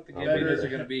don't know if the I'll Gambinos be- are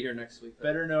going to be here next week. though.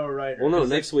 Better know a writer. Well, no,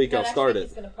 next week I'll next start week it.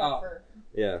 He's gonna prep Oh. for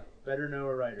Yeah, Better know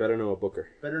a writer. better know a booker.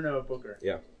 Better know a booker.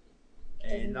 Yeah. A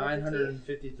Isn't that the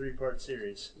 953 part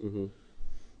series. Mm-hmm.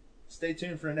 Stay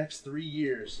tuned for the next 3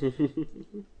 years.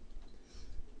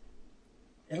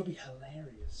 It'll be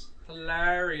hilarious.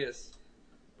 Hilarious.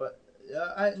 But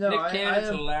Nick Cannon's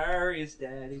am. hilarious,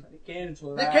 Daddy. Nick Cannon's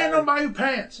hilarious. Nick Cannon, buy you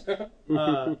pants.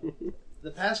 The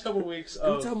past couple weeks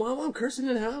Don't of tell Mom I'm cursing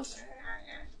in the house.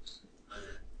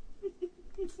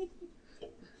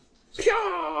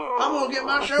 I'm gonna get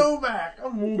my show back.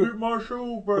 I'm gonna get my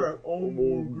show back. I'm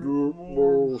gonna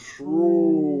get my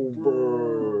show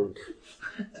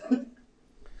back.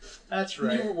 That's You were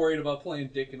right. worried about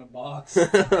playing Dick in a Box.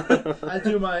 I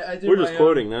do my We're just own,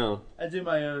 quoting now. I do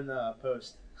my own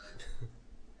post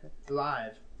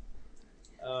live.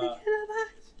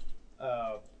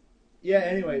 Yeah.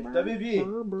 Anyway,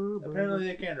 WB. Apparently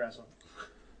they can wrestle.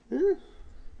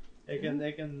 They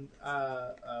can.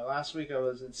 Last week I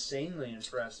was insanely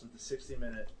impressed with the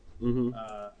 60-minute Mm-hmm.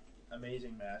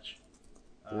 amazing match.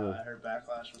 Yeah. I heard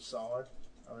Backlash was solid.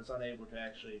 I was unable to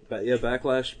actually Yeah,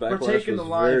 Backlash partake in was the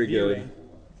live very viewing.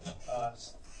 good.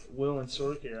 Will and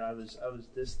Sork here, I was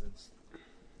distanced,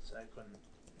 so I couldn't.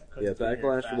 Yeah, be here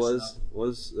Backlash fast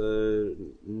was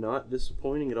not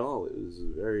disappointing at all. It was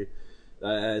very.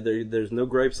 There's no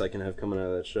gripes I can have coming out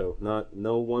of that show.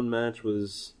 No one match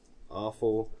was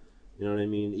awful. You know what I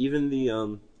mean? Even the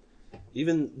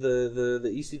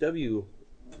ECW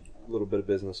little bit of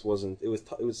business wasn't. It was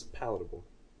palatable.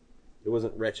 It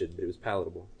wasn't wretched, but it was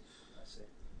palatable. enough. I see.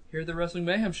 Here at the Wrestling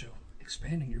Mayhem Show,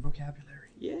 expanding your vocabulary.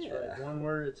 Yeah. That's right. One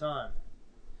word at a time.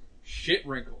 Shit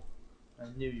wrinkle. I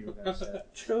knew you were gonna say it.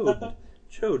 Chode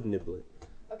niblet.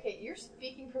 Okay, your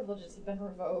speaking privileges have been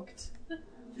revoked.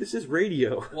 This is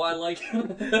radio. Well, I like.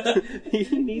 He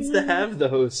needs to have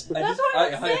those. That's what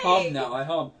I'm I hum saying. now. I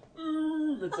hum.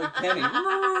 It's like Kenny.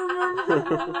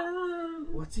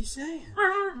 What's he saying?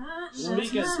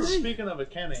 Speaking of a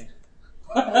Kenny,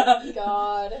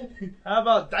 God. how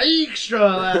about Dykstra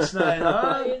last night,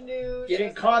 huh? I knew.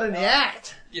 Getting caught in the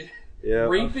act. Yeah.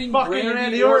 Raping Fucking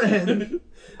Randy Orton.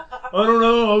 I don't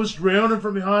know. I was drowning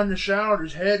from behind the shower.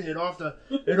 His head hit off the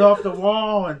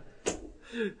wall, and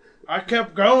I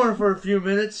kept going for a few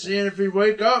minutes, seeing if he'd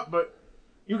wake up. But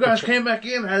you guys came back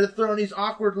in. Had to throw in these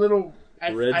awkward little.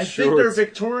 Red I think they're shorts.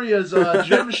 Victoria's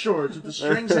gym shorts with the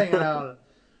strings hanging out.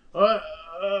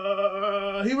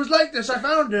 He was like this. I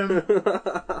found him.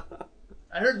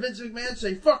 I heard Vince McMahon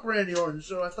say "fuck Randy Orton,"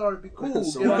 so I thought it'd be cool.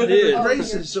 So Get I on did. the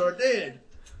races, so I did.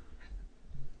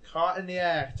 Caught in the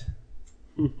act.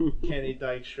 Kenny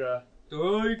Dykstra.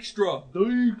 Dykstra.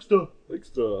 Dykstra.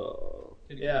 Extra.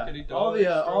 Yeah. Kenny All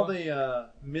Dykstra. the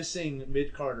missing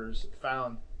mid Carters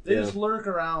found. They Yeah. just lurk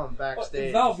around Well,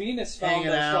 backstage. Val Venus found Hanging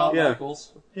Shawn out. Yeah.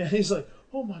 Michaels. Yeah, he's like,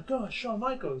 oh my gosh, Shawn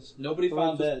Michaels. Nobody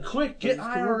found Edge. Quick, get Just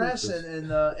IRS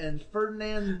remember and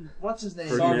Ferdinand. What's his name?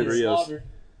 Ferdinand Sergeant Rios. Slaughter.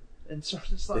 And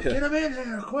Sergeant Slaughter. Yeah. Get him in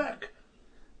here, quick.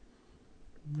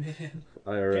 Man.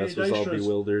 IRS Kenny was all Dykstra's-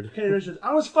 bewildered. Kenny Dykstra.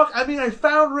 I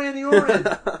found Randy Orton.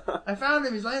 I found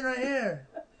him. He's laying right here.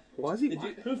 Why is he? Did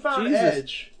you- Who found Jesus.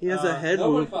 Edge? He has a head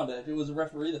Nobody wound. found Edge. It was a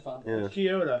referee that found Edge. Yeah.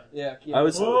 Kyoto. Yeah. I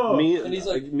was Whoa. me. And he's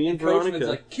like, me and Coachman's Veronica.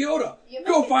 like, Kyoto, You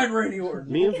go make it- find Randy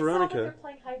Orton. Me and Make it sound like Veronica. they're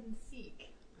playing hide and seek.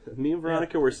 Me and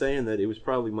Veronica were saying that it was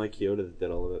probably Mike Chioda that did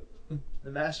all of it The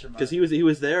mastermind. because he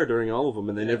was there during all of them,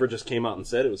 and they never just came out and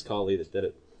said it was Khali that did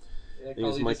it. Yeah, It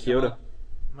was Khali Mike just come Chioda. out.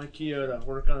 Mike Chioda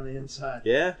working on the inside.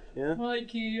 Yeah, yeah. Mike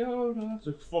Chioda. It's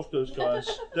like, fuck those guys.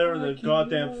 They're the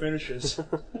goddamn finishes.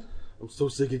 I'm so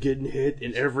sick of getting hit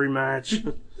in every match.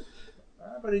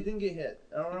 But he didn't get hit.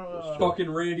 I don't know.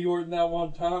 Fucking Randy Orton that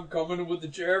one time coming in with the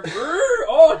chair.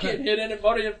 Oh, getting hit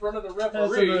anybody in front of the That's the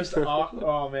referee. most awkward.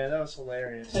 Oh man, that was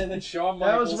hilarious. And then Shawn That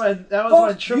Michaels. was when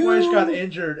Fuck Triple H you! got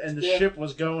injured and the Yeah. ship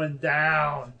was going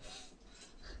down.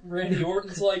 Randy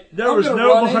Orton's like, There I'm was gonna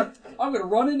no run more- in. I'm gonna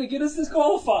run in to get us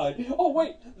disqualified. Oh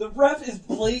wait, the ref is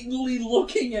blatantly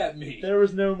looking at me. There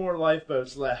was no more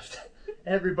lifeboats left.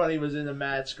 Everybody was in a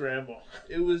mad scramble.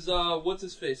 It was what's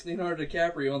his face, Leonardo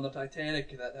DiCaprio on the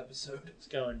Titanic in that episode. It's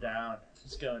going down.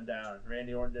 It's going down.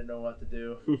 Randy Orton didn't know what to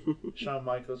do. Shawn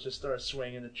Michaels just started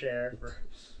swinging the chair.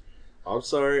 I'm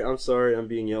sorry. I'm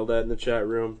being yelled at in the chat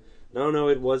room. No,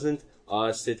 it wasn't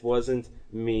us. It wasn't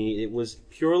me. It was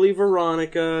purely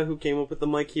Veronica who came up with the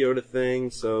Mike Chioda thing.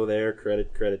 So there,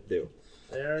 credit due.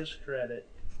 There's credit.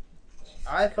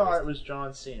 I thought it was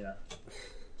John Cena.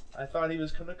 I thought he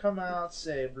was going to come out,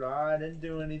 say, blah, I didn't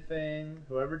do anything.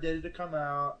 Whoever did it to come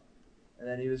out. And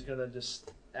then he was going to just,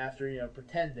 after,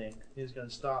 pretending, he was going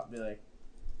to stop and be like,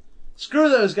 screw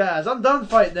those guys. I'm done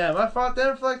fighting them. I fought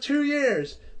them for like 2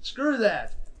 years. Screw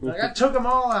that. Like, I took them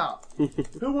all out.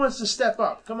 Who wants to step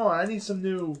up? Come on, I need some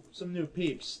new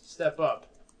peeps. Step up.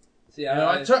 See,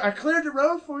 I cleared the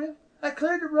road for you. I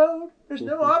cleared the road. There's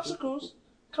no obstacles.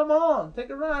 Come on, take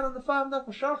a ride on the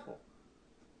 5-knuckle shuffle.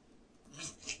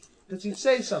 Because he'd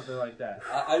say something like that.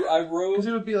 I rode. Because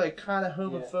it would be like kind of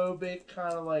homophobic,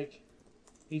 kind of like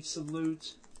he'd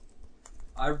salute.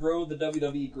 I rode the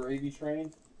WWE gravy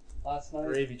train last night.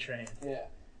 Gravy train. Yeah,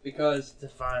 because It's a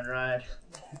fine ride.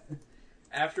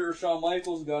 after Shawn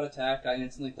Michaels got attacked, I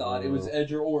instantly thought it was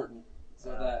Edge or Orton. So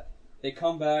that they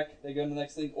come back, they go to the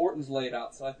next thing. Orton's laid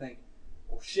out, so I think,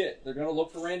 oh shit, they're gonna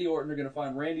look for Randy Orton. They're gonna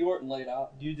find Randy Orton laid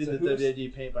out. You did So the who's-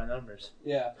 WWE paint by numbers.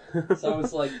 Yeah. So I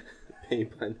was like,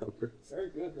 Paint by numbers. very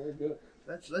good, very good.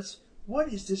 Let's.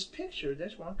 What is this picture?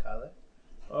 There's one color.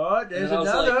 Oh, there's And I was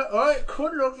another. like- Oh, it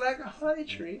could look like a honey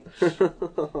tree.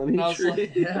 Honey I was tree.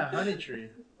 like- Yeah, honey tree.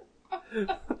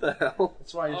 What the hell?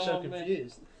 That's why you're so Oh, man.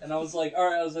 confused. And I was like, all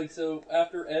right. I was like, so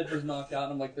after Edge was knocked out,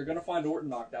 and I'm like, they're gonna find Orton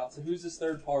knocked out. So who's this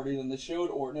third party? Then they showed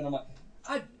Orton, and I'm like,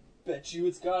 I bet you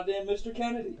it's goddamn Mr.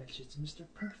 Kennedy. Bet you it's Mr.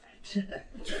 Perfect.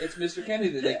 It's Mr.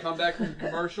 Kennedy. They come back from the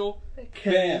commercial. Bam.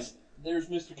 Kenny's- There's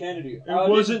Mr. Kennedy. It I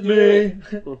wasn't didn't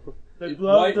do me. it. The It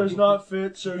glove might- does not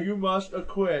fit, so you must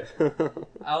acquit.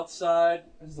 Outside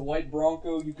is the white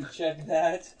Bronco. You can check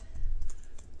that.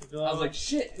 The I was like,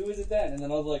 shit, who is it then? And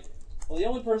then I was like, well, the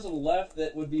only person left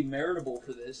that would be meritable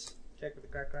for this, check with the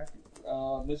crack.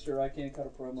 Mr. I Can't Cut a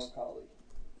Promo Collie.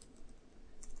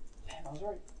 Damn, I was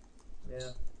right.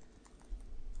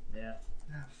 Yeah.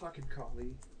 Ah, fucking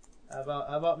Collie. How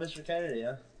about Mr. Kennedy?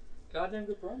 Huh? Goddamn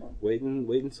good promo. Wait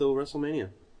until WrestleMania.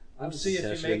 We'll see if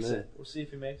Cash he in makes there. it. We'll see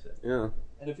if he makes it. Yeah.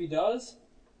 And if he does,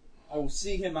 I will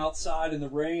see him outside in the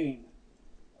rain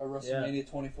at WrestleMania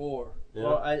 24. Yeah.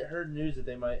 Well, I heard news that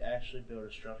they might actually build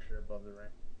a structure above the ring.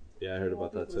 Yeah, I heard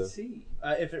about that too. Let's see.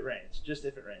 If it rains, just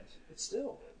if it rains. But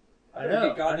still. I better know,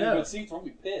 get goddamn I know. good seats or I'll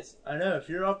be pissed. I know if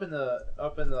you're up in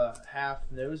the half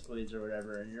nosebleeds or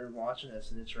whatever, and you're watching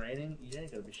this and it's raining, you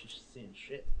ain't gonna be seeing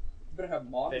shit. You better have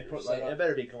They monitors put set like up. it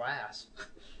better be glass.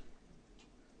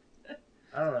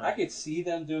 I don't know. I could see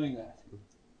them doing that.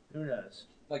 Who knows?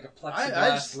 Like a plexiglass I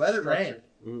just let it structure. rain.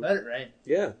 Mhm. Let it rain.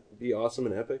 Yeah, it'd be awesome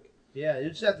and epic. Yeah, you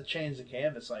just have to change the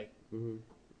canvas. Like Hmm.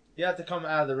 you have to come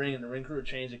out of the ring, and the ring crew would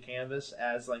change the canvas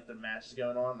as like the match is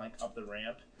going on, like up the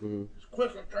ramp. Hmm. Just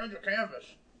quickly change the canvas.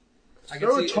 I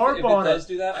Throw can a see tarp if on it it. does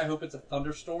do that, I hope it's a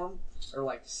thunderstorm or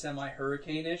like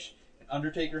semi-hurricane-ish. And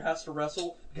Undertaker has to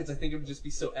wrestle because I think it would just be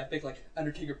so epic. Like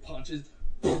Undertaker punches,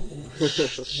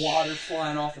 water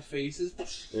flying off the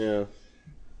faces, Yeah.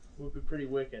 Would be pretty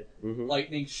wicked Hmm.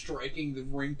 lightning striking the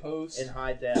ring post, in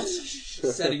high def.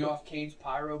 setting off Kane's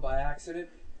pyro by accident,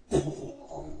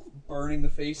 burning the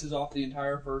faces off the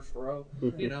entire first row.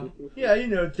 You know, Yeah, you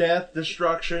know, death,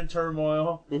 destruction,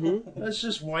 turmoil. Hmm. Let's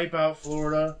just wipe out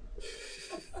Florida.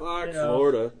 Fuck You know.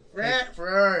 Florida. Wreck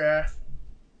Florida.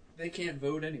 they can't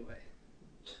vote anyway.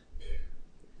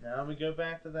 Now we go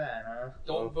back to that, huh?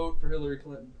 Don't Oh. vote for Hillary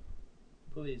Clinton.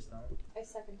 Please don't. I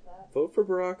second that. Vote for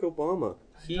Barack Obama.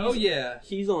 Oh yeah,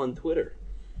 He's on Twitter.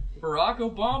 Barack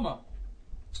Obama,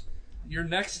 your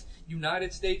next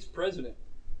United States president,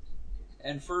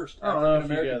 and first I don't know if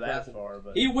you African-American go that president. far,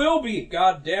 but He will be.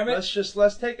 God damn it!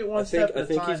 let's take it one step I at a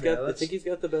think time. he's got. here. I think he's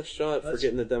got the best shot for let's-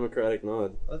 getting the Democratic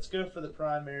nod. Let's go for the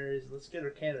primaries. Let's get our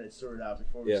candidates sorted out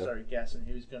before we Yeah. start guessing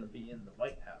who's going to be in the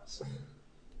White House.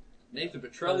 Nathan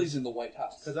Petrelli's in the White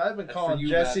House. Because I've been That's calling for you,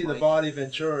 Jesse Matt the Mike. Body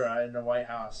Ventura in the White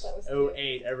House That was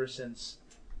 08 ever since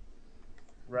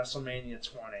WrestleMania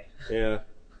 20. Yeah.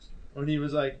 When he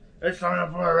was like, it's time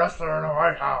to put a wrestler in the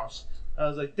White House. I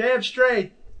was like, damn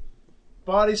straight.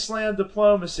 Body slam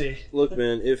diplomacy. Look,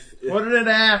 man, if Put it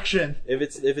into action.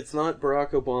 it's not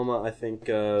Barack Obama, I think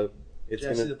it's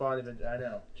Jesse gonna. the Body Ventura. I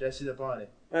know. Jesse the Body.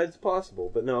 It's possible,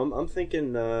 but no, I'm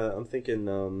thinking.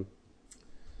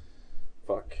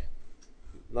 Fuck.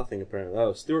 Nothing apparently.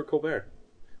 Oh, Stuart Colbert.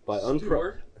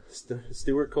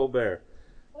 Stuart Colbert.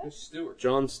 Who's Stewart?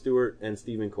 Jon Stewart and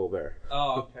Stephen Colbert.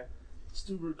 Oh, okay.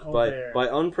 Stuart By Colbert.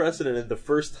 unprecedented, the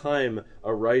first time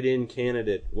a write-in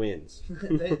candidate wins.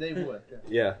 they would. Yeah.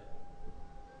 Yeah.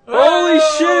 Holy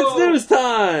shit! It's news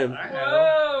time. I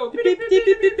know. Whoa!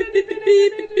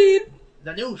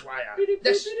 The news wire.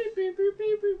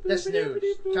 This news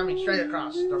coming straight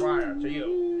across the wire to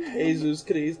you. Jesus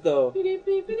Cristo.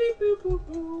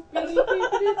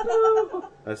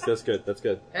 That's good. That's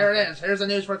good. Here it is. Here's the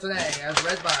news for today, as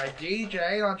read by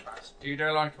DJ Lunchbox. DJ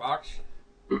Lunchbox.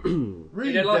 Read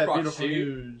DJ that Lunchbox, beautiful see?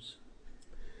 news.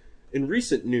 In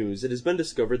recent news, it has been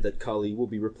discovered that Kali will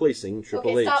be replacing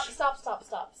Triple Okay, H. stop.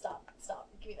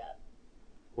 Give me that.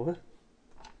 What?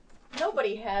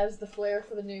 Nobody has the flair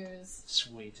for the news.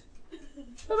 Sweet.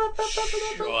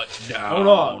 Shut down. Hold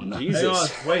on.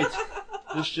 Jesus. Hang on. Wait.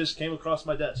 This just came across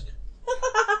my desk. You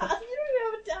don't even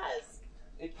have a desk.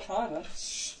 It kinda.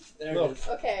 There Look. it is.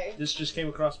 Okay, This just came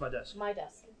across my desk. my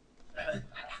desk.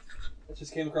 It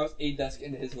just came across a desk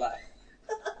into his lap.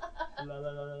 La, la,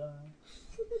 la, la, la.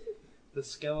 The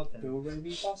skeleton Do, re,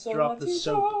 mi, fa, sol, dropped la, the ti,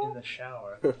 soap do. in the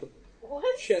shower.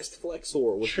 What? Chest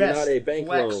flexor was Chest not a bank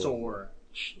loan. flexor.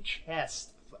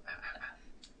 Chest.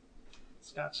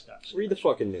 Scotch. Read the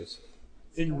fucking news.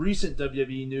 In recent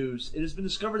WWE news, it has been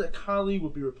discovered that Kali will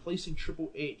be replacing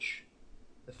Triple H.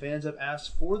 The fans have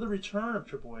asked for the return of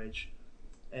Triple H,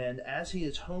 and as he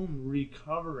is home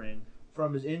recovering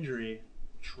from his injury,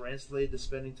 translated to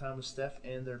spending time with Steph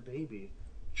and their baby,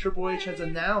 Triple H has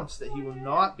announced that he will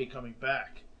not be coming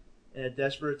back. In a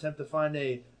desperate attempt to find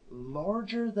a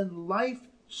larger-than-life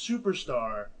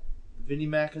superstar, Vinnie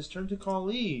Mac has turned to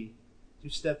Kali to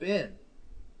step in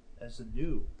as the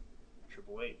new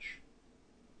Triple H.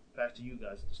 Back to you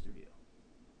guys at the studio.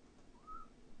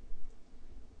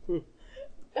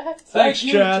 That's, Thanks, Thank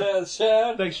you, Chad.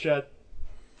 Chad. Thanks, Chad.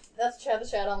 that's Chad the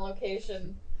Chad on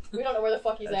location. We don't know where the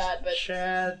fuck he's at, but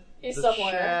Chad. he's the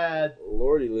somewhere. Chad.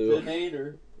 Lordy The Lou.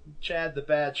 hater. Chad the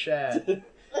bad Chad.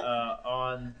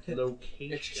 On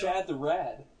location. It's Chad the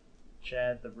Rad.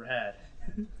 Chad the Rad.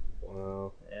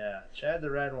 Wow. Yeah, Chad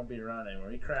the Rad won't be around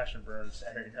anymore. He crashed and burned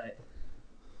Saturday night.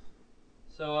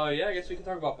 So, yeah, I guess we can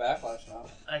talk about Backlash now.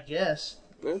 I guess.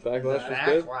 Yeah, backlash The was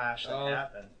good. backlash that Oh,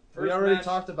 happened. We first already match-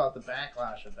 talked about the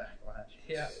backlash of Backlash.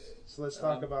 Yeah. So let's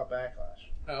talk about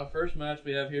Backlash. First match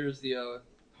we have here is the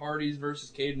Hardys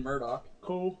versus Caden Murdoch.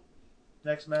 Cool.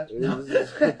 Next match. It No.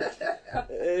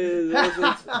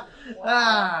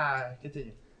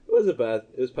 Continue. It wasn't bad.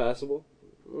 It was passable,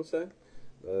 I'll say.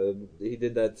 He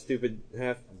did that stupid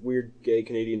half weird gay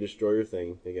Canadian destroyer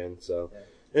thing again, so Yeah.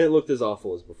 and it looked as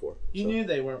awful as before. You so. knew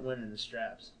they weren't winning the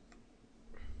straps.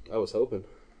 I was hoping.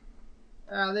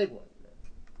 They would.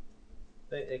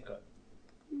 They could.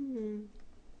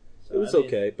 So, It was I mean,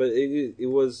 okay, but it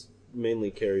was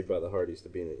mainly carried by the Hardys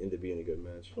into being a good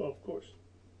match. Well, of course.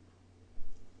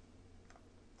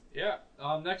 Yeah.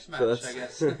 Next match, So that's I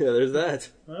guess. yeah. There's that.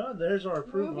 Well, there's our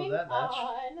approval Moving of that match.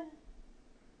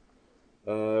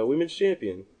 on. Women's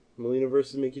champion Melina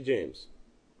versus Mickie James.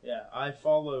 Yeah, I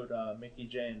followed Mickie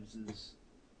James's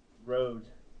road.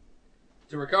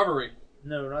 To recovery.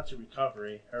 No, not to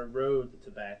recovery. Her road to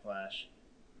Backlash,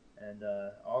 and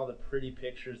all the pretty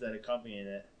pictures that accompanied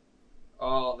it.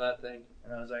 Oh, that thing.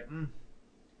 And I was like,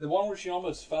 The one where she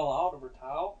almost fell out of her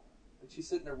towel. Like she's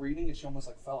sitting there reading and she almost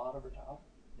like fell out of her towel.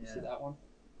 You see yeah, that one?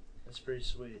 that's pretty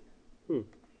sweet. Hmm.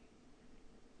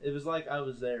 It was like I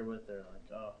was there with her.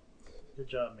 Like, oh, good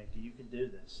job, Mickie. You can do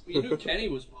this. Well, you knew Kenny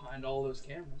was behind all those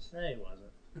cameras. No, he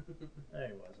wasn't. No,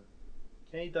 he wasn't.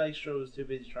 Kenny Dykstra was too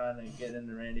busy trying to get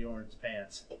into Randy Orton's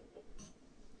pants.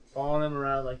 Following him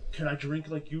around like, can I drink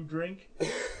like you drink?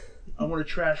 I want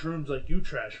to trash rooms like you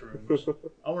trash rooms.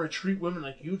 I want to treat women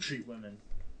like you treat women.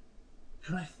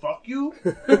 Can I fuck you?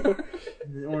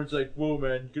 And Orton's like, whoa,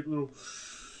 man, get a little...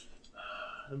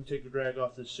 Let me take a drag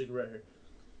off this cigarette here.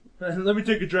 Let me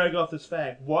take a drag off this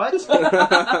fag. What?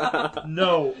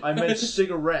 No, I meant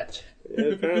cigarette. Yeah,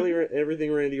 apparently,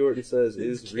 everything Randy Orton says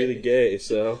is really gay.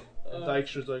 So And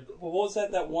Dykstra's like, Well, what was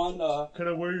that one, can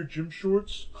I wear your gym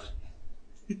shorts?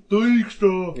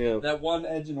 Dykstra. Yeah. That one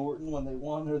Edge and Orton when they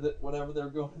won, or that whatever they were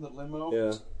going in the limo.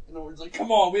 Yeah. And Orton's like,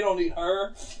 "Come on, we don't need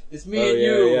her. It's me Oh, and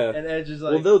yeah, you." yeah. And Edge is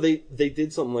like, Well, though they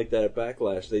did something like that at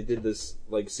Backlash. They did this,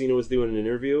 like, Cena was doing an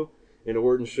interview, and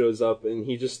Orton shows up, and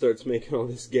he just starts making all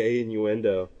this gay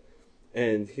innuendo,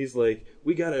 and he's like,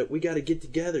 "We gotta get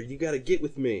together. You gotta get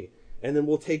with me, and then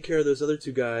we'll take care of those other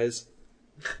two guys,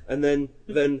 and then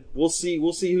we'll see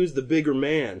who's the bigger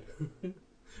man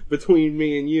between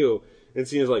me and you." And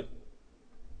Cena's like,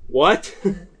 "What?"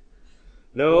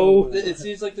 No. It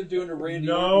seems like they're doing to Randy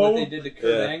No. Orton what they did to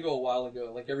Kurt Yeah. Angle a while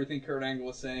ago. Like everything Kurt Angle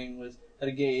was saying had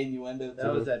a gay innuendo.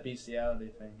 that was that bestiality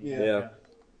thing. Yeah.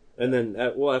 And then,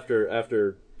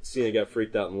 after Cena got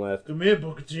freaked out and left. Come here,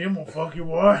 Booker T. I'm gonna fuck your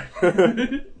wife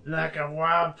like a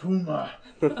wild puma.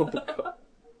 I'm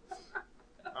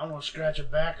gonna scratch her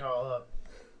back all up.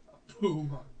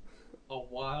 Boom. A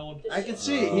wild. I could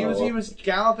see it. He was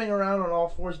galloping around on all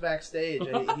fours backstage.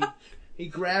 And he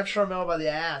grabbed Charmel by the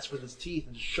ass with his teeth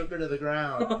and shook her to the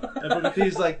ground. And Booker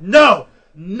T's like, "No,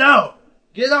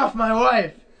 get off my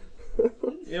wife."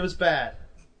 It was bad.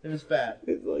 It's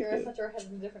like Here, I it. thought you were headed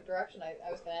in a different direction.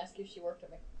 I was going to ask you if she worked at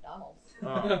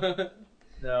McDonald's.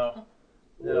 Oh, no,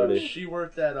 Lordy. she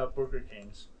worked at Booker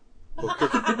King's.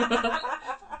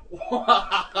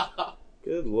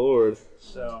 Good Lord.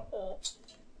 So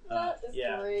That is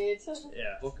yeah. great.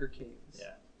 yeah, Booker Kings.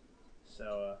 Yeah.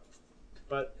 So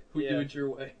but We yeah. do it your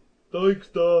way.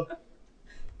 Dykstra.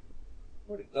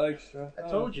 What a Dykstra. I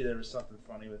told you there was something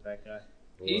funny with that guy.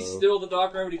 He's Wow. still the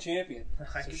Doc Remedy champion.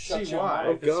 I can shut see your why. mouth. Oh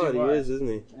I can see God, he why. is, isn't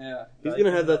he? Yeah. He's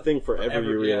gonna have that thing forever. Forever,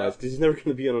 You yeah. realize, because he's never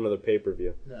gonna be on another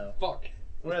pay-per-view. No. Fuck.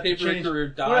 We're gonna His have to pay-per-view change, career we're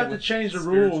died gonna have to with change the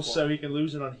spiritual. rules so he can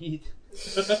lose it on Heat.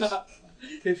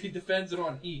 If he defends it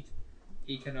on Heat,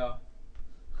 he can.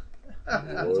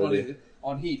 That's Lordy. what he,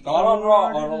 on Heat, not on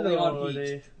Raw, only on Lordy.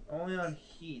 Heat. Only on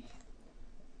Heat.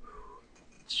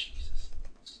 Jesus.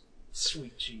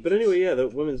 Sweet Jesus. But anyway, yeah, the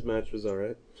women's match was all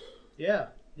right. Yeah.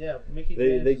 Mickey They-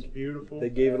 James they- is beautiful. They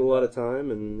gave it a lot of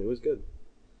time, and it was good.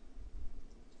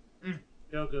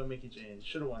 Go Mickey James.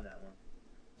 Should have won that one.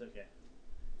 It's okay.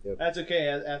 Yep. That's okay.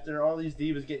 After all these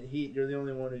divas getting heat, you're the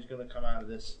only one who's going to come out of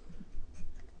this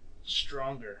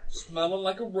stronger. Smelling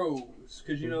like a rose,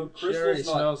 because you know She already Crystal's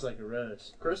not. smells like a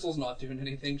rose. Crystal's not doing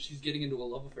anything. She's getting into a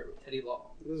love affair with Teddy Long.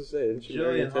 What does it say? Didn't she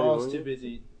marry Jillian Teddy Hall's Long? too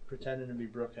busy pretending to be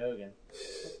Brooke Hogan.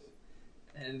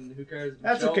 And who cares?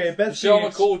 That's Michelle, okay, Beth Michelle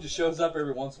Phoenix- McCool just shows up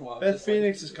every once in a while. Beth just like,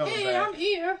 Phoenix is coming Hey, back. I'm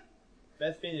here.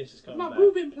 Beth Phoenix is coming My back.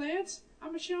 boob implants.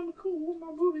 I'm Michelle McCool with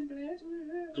my boob implants.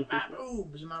 My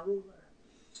boobs, my ruler.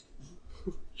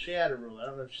 She had a ruler. I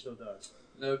don't know if she still does.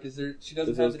 No, because she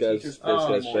doesn't Those have the guys- teacher's those pets Oh,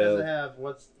 guys she anymore. failed. doesn't have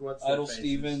what's their Idol faces?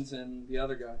 Stevens and the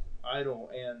other guy. Idol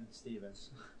and Stevens.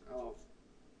 Oh,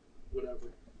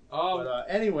 whatever. But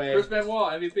anyway, Chris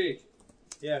Benoit, MVP.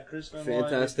 yeah, Chris Benoit.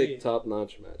 Fantastic, MVP.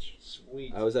 top-notch match.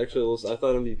 Sweet. I was actually I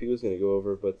thought MVP was going to go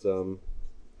over, but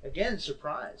Again,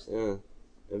 surprised. yeah,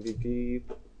 MVP.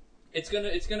 It's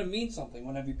gonna mean something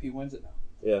when MVP wins it now.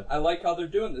 Yeah. I like how they're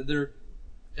doing it.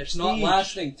 It's not Prestige.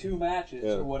 lasting 2 matches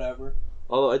Yeah. or whatever.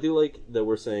 Although I do like that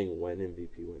we're saying when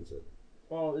MVP wins it.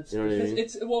 Well, it's You know what I mean?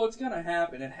 It's gonna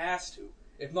happen. It has to.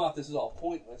 If not, this is all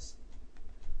pointless.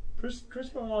 Chris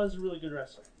Benoit is a really good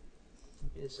wrestler.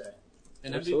 What can you say?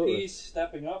 And Absolutely. MVP's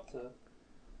stepping up to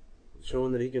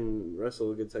Showing that he can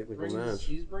wrestle a good technical bring match.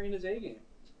 he's bringing his A game.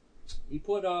 He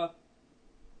put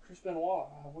Chris Benoit.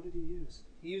 What did he use?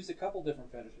 He used a couple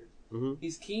different finishers. Mm-hmm.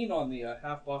 He's keen on the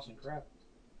half Boston Crab.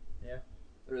 Yeah.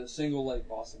 Or the single leg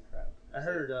Boston Crab. I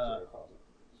heard That's what I call it.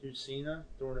 Hugh Cena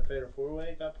during a Fatal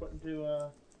 4-Way got put into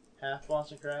half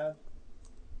Boston Crab.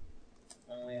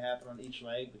 Only happened on each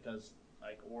leg because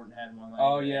like Orton had one leg,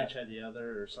 Oh, and yeah. Edge had the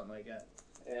other, or something like that.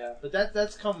 Yeah. But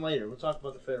that's come later. We'll talk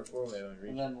about the Fatal 4-Way when we reach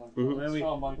And it. then like Mhm. When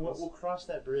Shawn we'll Michaels. cross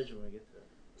that bridge when we get to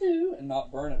it. And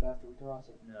not burn it after we cross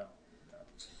it. No.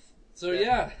 So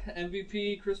yeah,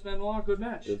 MVP Chris Benoit, good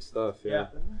match. Good stuff. Yeah.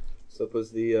 Yeah. So that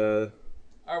was the. All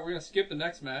right, we're gonna skip the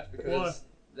next match because Why?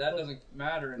 that doesn't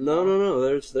matter. No.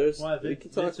 There's. Why? We Vince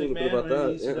can talk a little bit McMahon about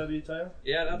winning that. the ECW title?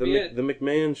 Yeah, that'd The be it. The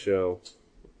McMahon show.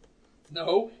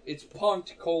 No, it's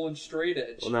Punk'd Straight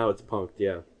Edge. Well, now it's punked,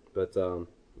 yeah. But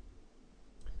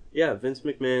yeah, Vince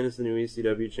McMahon is the new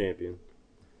ECW champion.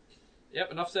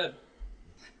 Yep, enough said.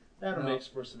 That'll No, make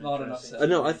for some not enough interesting. said.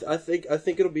 No, I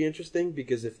think it'll be interesting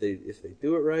because if they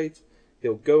do it right,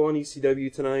 he'll go on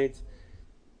ECW tonight,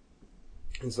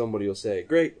 and somebody will say,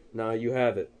 "Great, now you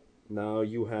have it. Now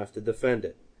you have to defend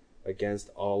it against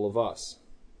all of us,"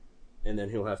 and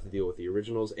then he'll have to deal with the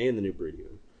originals and the new breed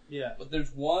even. Yeah. But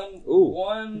there's one. Ooh. He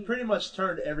One. pretty much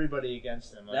turned everybody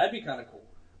against him. Like, That'd be kind of cool.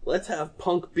 Let's have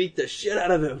Punk beat the shit out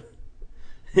of him.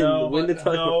 No, win the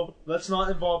title. no, let's not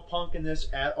involve Punk in this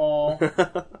at all.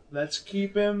 Let's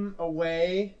keep him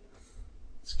away.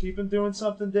 Let's keep him doing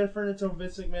something different until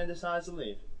Vince McMahon decides to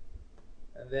leave.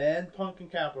 And then Punk can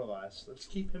capitalize. Let's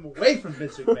keep him away from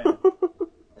Vince McMahon.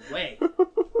 Away.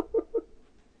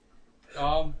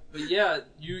 But yeah,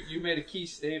 you made a key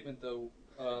statement though,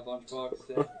 Lunchbox.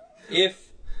 That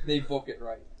if they book it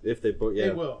right, If they book, yeah.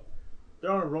 They will.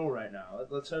 They're on a roll right now.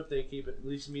 Let's hope they keep it at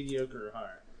least mediocre or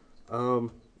higher.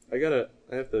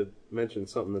 I have to mention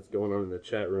something that's going on in the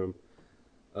chat room.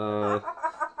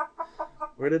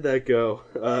 Where did that go?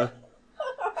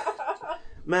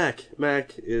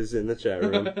 Mac is in the chat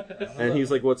room, and he's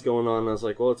like, "What's going on?" And I was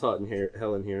like, "Well, it's hot in here,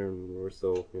 hell in here, and we're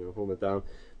still, holding it down."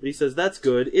 But he says, "That's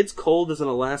good. It's cold as an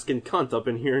Alaskan cunt up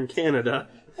in here in Canada."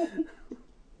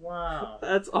 Wow.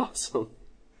 That's awesome.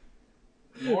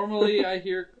 normally I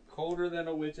hear colder than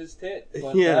a witch's tit,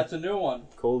 but Yeah. that's a new one.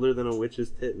 Colder than a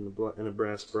witch's tit in a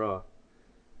brass bra.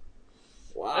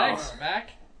 Wow. Thanks,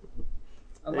 Mac.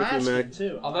 Alaskan, Mac.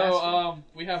 too. Although, Alaskan.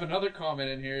 we have another comment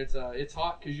in here. It's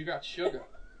hot because you got sugar.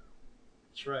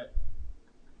 That's right.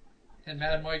 And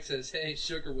Mad Mike says, "Hey,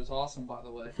 sugar was awesome, by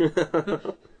the way."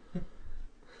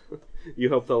 You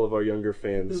helped all of our younger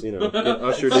fans, get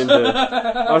ushered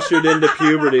into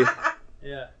puberty.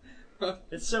 Yeah.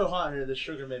 It's so hot here, the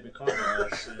sugar made me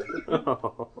caramelized soon.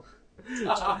 Oh. Dear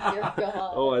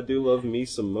God. Oh, I do love me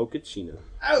some mochaccino.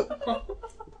 Ow!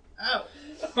 Ow!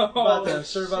 About to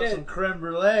serve up some creme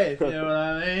brulee, if you know what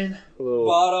I mean. A little,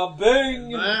 Bada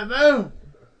bing! Bam, boom!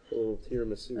 a little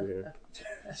tiramisu here.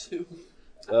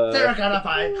 Terracotta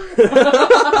pie!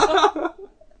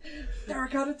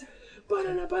 Terracotta pie!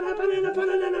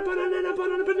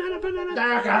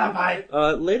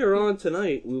 Later on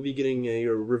tonight, we'll be getting a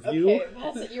review. Okay,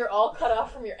 Bassett, you're all cut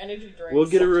off from your energy drinks. We'll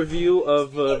get a review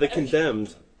of The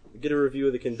Condemned. Get a review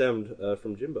of The Condemned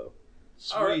from Jimbo.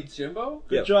 All right, Sweet. Jimbo?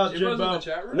 Good Yeah. job, Jimbo's in the Jimbo.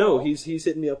 chat room? No, he's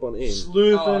hitting me up on AIM.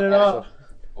 Sleuthing Oh, it up.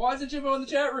 Why isn't Jimbo in the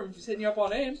chat room if he's hitting you up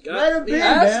on AIM? Let him be,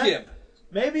 Ask man. him!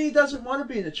 Maybe he doesn't want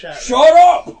to be in the chat. Shut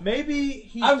up! Maybe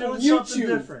he's I'm doing mute something you.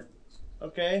 different.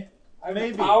 Okay? I have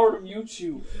Maybe. the power to mute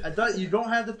you. I thought you don't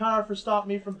have the power for stop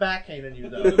me from backhanding you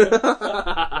though.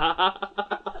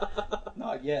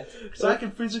 Not yet. So I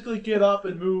can physically get up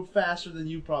and move faster than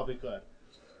you probably could.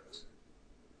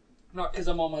 Not because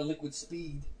I'm on my liquid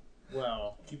speed.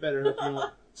 Well, you better hope you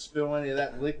don't spill any of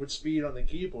that liquid speed on the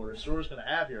keyboard, or Sora's gonna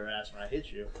have your ass when I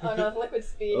hit you. Oh no, with liquid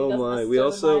speed Oh doesn't my, necessarily we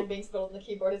also- mind being spilled on the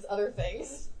keyboard, it's other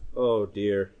things. Oh,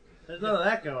 dear. There's none of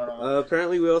that going on.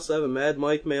 Apparently, we also have a Mad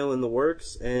Mike mail in the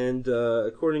works, and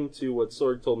according to what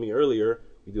Sorg told me earlier,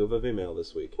 we do have a Vimeo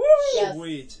this week. Yes.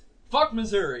 Sweet. Fuck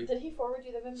Missouri. Did he forward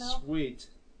you the Vim now? Sweet.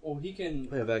 Well, he can.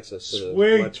 I have access to the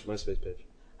Sweet. MySpace page.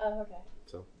 Oh,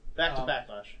 okay. Back to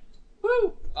Backlash.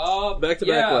 Woo! Back to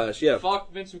Backlash, yeah.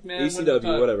 Fuck Vince McMahon.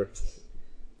 ECW, whatever.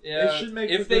 Yeah. It should make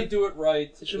if for they good- do it right,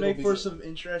 It should it'll make be for good. some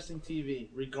interesting TV,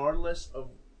 regardless of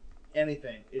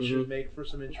anything. It should make for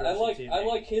some interesting TV. I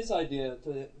like his idea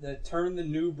to turn the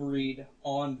new breed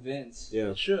on Vince. Yeah,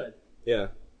 It should. yeah,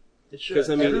 It should. 'Cause,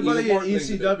 I mean, Everybody at important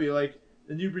thing to ECW, like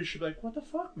the new breed, should be like, "What the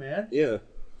fuck, man?" yeah.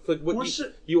 It's like, what, We're you,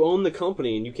 so- you own the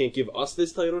company, and you can't give us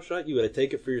this title shot? You gotta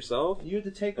take it for yourself? You had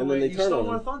to take And then away. they You turn stole on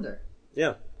our him. thunder.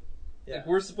 Yeah. Yeah. Like,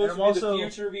 we're supposed And to I'm be also- the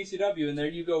future of ECW, and there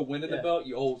you go, winning Yeah. the belt,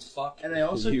 you old fuck. And I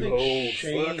also You think old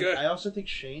Shane. fucker. I also think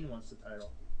Shane wants the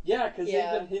title. Yeah, because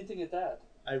Yeah. they've been hinting at that.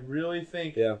 I really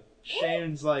think Yeah.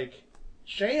 Shane's like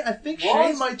Shane. I think Ross-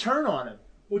 Shane might turn on him.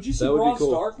 Would you see That would be Raw's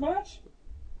cool. dark match?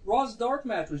 Raw's dark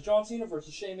match was John Cena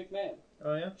versus Shane McMahon.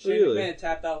 Oh yeah. Shane Really? McMahon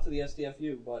tapped out to the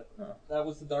STFU, but Huh. that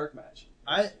was the dark match.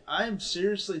 I'm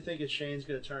seriously thinking Shane's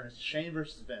gonna turn. It's Shane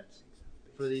versus Vince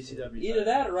for the ECW. Either title.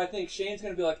 that, or I think Shane's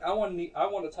gonna be like, I want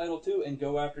a title too, and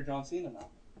go after John Cena now.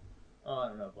 Oh, I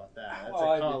don't know about that. That's Oh, a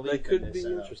I- Khali That could thing be they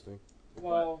set up. interesting.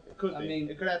 Well, It could I be. mean,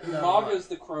 It could happen down the line. Naga's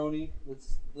the crony.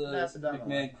 That's the Happen down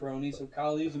the McMahon crony. So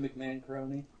Khali's a McMahon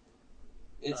crony.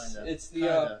 It's Kinda. it's the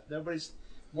Kinda. Nobody's.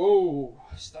 whoa!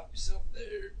 Stop yourself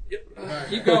there. Yep. Alright.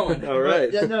 Keep going. All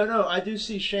right. Yeah, no. I do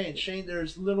see Shane. Shane, there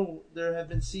have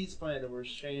been seeds planted where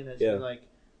Shane has Yeah. been like,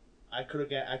 I could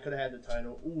have had the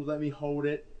title. Ooh, let me hold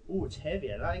it. Ooh, it's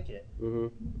heavy. I like it. Mm-hmm.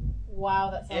 Wow,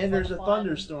 that sounds And like there's a fun.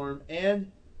 thunderstorm.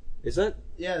 And Is that?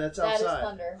 yeah, that's That is outside.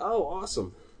 thunder. Oh,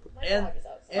 awesome. My And- dog is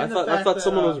outside. and I the thought fact that,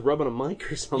 someone was rubbing a mic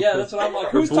or something. Yeah, that's what I'm like.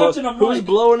 Or Who's touching a Who's mic?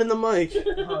 blowing in the mic?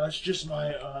 Oh, that's just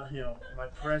my my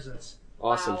presence.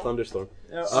 Awesome, Wow. thunderstorm.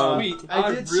 Sweet. I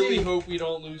I, did really see- hope we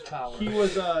don't lose power. He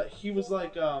was like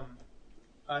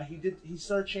he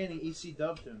started chanting EC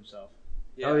Dub to himself.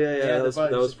 Oh yeah, Yeah, that the was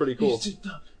buddies. pretty cool. EC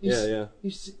Dub. Yeah, yeah.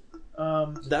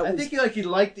 That That I was- think he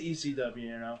liked the ECW,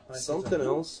 you know. Like, Something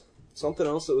else Something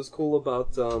else that was cool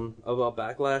about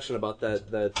Backlash and about that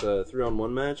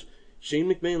 3-on-1 match, Shane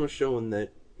McMahon was showing that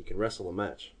he can wrestle a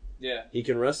match. Yeah. He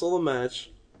can wrestle a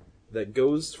match that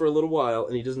goes for a little while,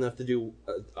 and he doesn't have to do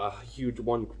a huge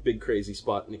one big crazy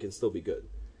spot, and it can still be good,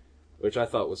 which I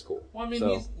thought was cool. Well, I mean,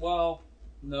 So-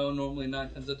 normally 9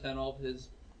 times out of 10, all of his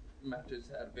matches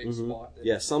had a big spot.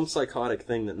 Yeah, some psychotic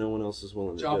thing that no one else is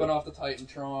willing to do. Jumping off the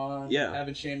Titantron, Yeah.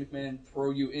 having Shane McMahon throw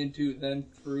you into, then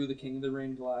through the King of the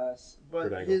Ring glass. But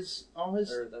Kurt Angle. all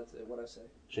his Or that's it, what I say.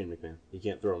 Shane McMahon. He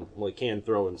can't throw him. Well, he can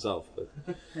throw himself, but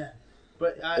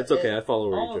but it's okay. I follow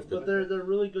where you But drifted. they're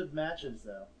really good matches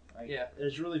though. Like, Yeah.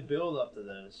 There's really build up to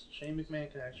those. Shane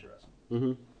McMahon can actually wrestle.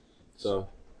 Mm-hmm. So,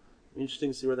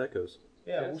 interesting to see where that goes.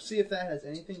 Yeah, Yes. we'll see if that has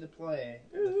anything to play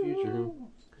in the future. Mhm.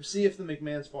 We'll see if the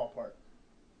McMahons fall apart.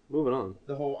 Moving on.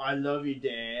 The whole "I love you,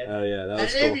 Dad." Oh yeah, that I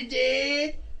was love cool. you,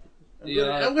 Dad.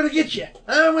 Yeah. I'm gonna get you.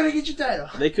 I'm gonna get your title.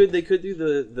 They could do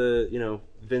the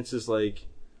Vince is like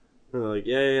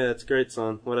yeah, that's great,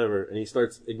 son, whatever, and he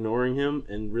starts ignoring him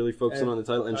and really focusing And on the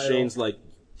title, and title. Shane's like,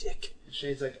 dick,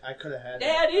 Shane's like, I could have had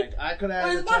Daddy, that. Like, I could have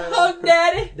had Where's the my title. hug,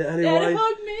 Daddy? Daddy, Daddy, why-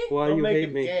 hug me. why Don't you make hate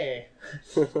him me? gay.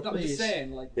 I'm Please. just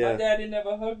saying, like, Yeah. my daddy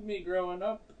never hugged me growing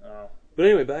up. Oh. But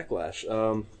anyway, Backlash.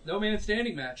 No man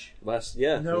standing match. No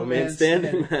man man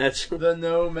standing standing. match. The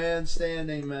no man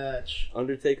standing match.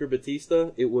 Undertaker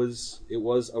Batista. It was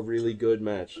a really good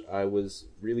match. I was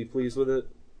really pleased with it.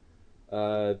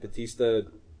 Batista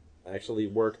actually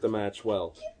worked the match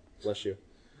well. Bless you.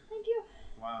 Thank you.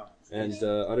 Wow. And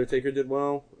Undertaker did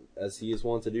well, as he is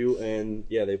wont to do, and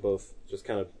yeah, they both just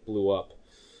kind of blew up.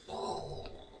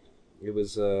 It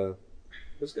was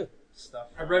good. Stuff.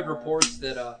 I read reports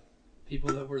that people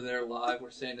that were there live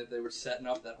were saying that they were setting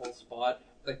up that whole spot,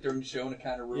 like during the show, and it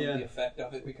kind of ruined Yeah. the effect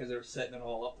of it because they were setting it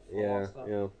all up. for all Yeah, stuff.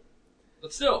 yeah,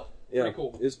 But still, yeah. pretty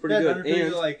cool. It was pretty Yeah, good. Undertaker,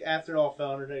 And like, after it all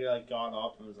fell, Undertaker, like, got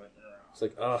up and was like, "Ugh, it's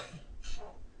like, oh,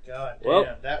 God Well.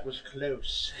 damn, that was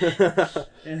close.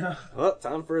 You know? well,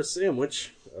 time for a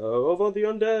sandwich. Over the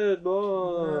undead,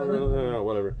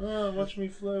 whatever. Oh, watch me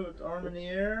float. Arm in the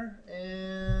air,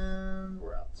 and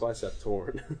we're out. Bicep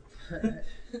torn. And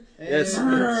Yes. Or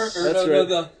That's no, right.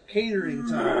 the catering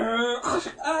time.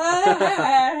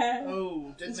 Ah,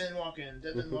 Oh, dead man walking.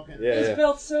 Dead man walking. Yeah, It yeah.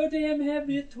 felt so damn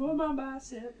heavy, it tore my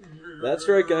bicep. That's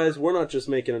right, guys. We're not just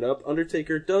making it up.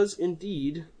 Undertaker does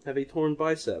indeed have a torn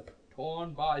bicep.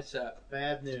 Torn bicep.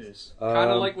 Bad news. Kind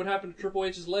of Um, like what happened to Triple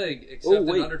H's leg, Oh, except in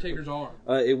wait. Undertaker's arm.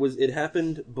 It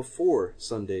happened before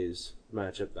Sunday's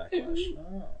match at Backlash.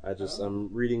 Oh.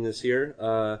 I'm reading this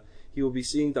here. He will be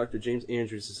seeing Dr. James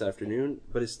Andrews this afternoon,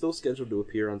 but is still scheduled to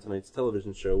appear on tonight's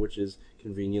television show, which is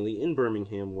conveniently in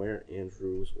Birmingham, where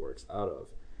Andrews works out of.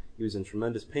 He was in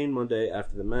tremendous pain Monday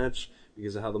after the match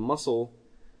because of how the muscle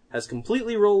has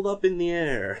completely rolled up in the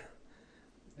air.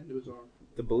 Into his arm.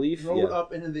 The belief, Rolled yeah,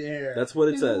 up into the air. that's what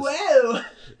it says. Whoa!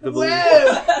 The belief,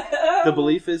 Whoa! the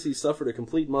belief is he suffered a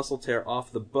complete muscle tear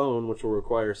off the bone, which will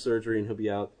require surgery, and he'll be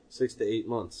out 6 to 8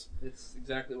 months. It's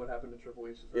exactly what happened to Triple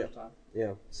H's first time.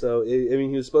 Yeah. So, I mean,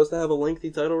 he was supposed to have a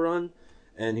lengthy title run,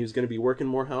 and he was going to be working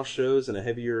more house shows and a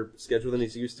heavier schedule than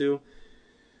he's used to.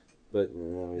 But,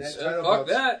 he's... That title Fuck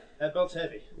belt's- that. That belt's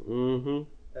heavy. Mm-hmm.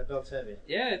 That belt's heavy.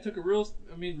 Yeah, it took a real.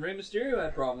 I mean, Rey Mysterio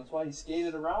had problems. That's why he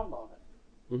skated around on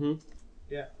it. Mm-hmm.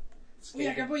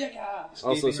 Booyaka, booyaka!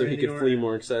 Also, so he Randy could flee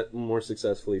Orton. more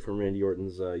successfully from Randy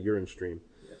Orton's urine stream.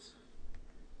 Yes.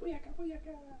 Booyaka,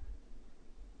 booyaka!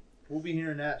 We'll be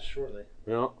hearing that shortly.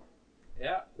 Well,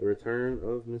 Yeah, the return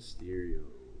of Mysterio.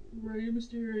 Rey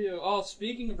Mysterio. Oh,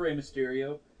 speaking of Rey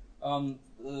Mysterio,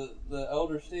 the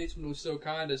elder statesman was so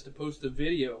kind as to post a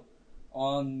video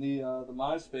on the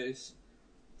MySpace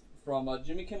from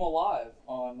Jimmy Kimmel Live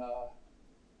on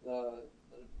the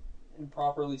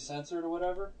improperly censored or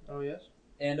whatever. Oh, yes?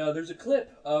 And there's a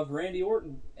clip of Randy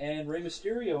Orton and Rey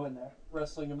Mysterio in there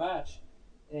wrestling a match,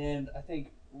 and I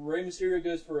think Rey Mysterio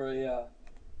goes for a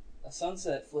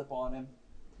sunset flip on him,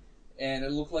 and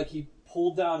it looked like he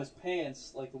pulled down his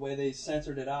pants, like the way they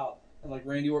censored it out, and like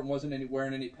Randy Orton wasn't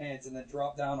wearing any pants, and then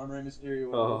dropped down on Rey Mysterio,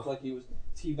 and it looked like he was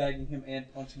teabagging him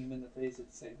and punching him in the face at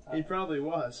the same time. He probably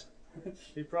was.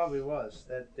 He probably was.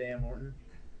 That damn Orton.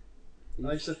 He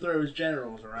likes to throw his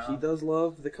generals He around. does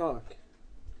love the cock.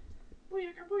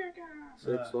 Booyaka, booyaka!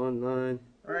 619.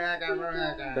 Raka,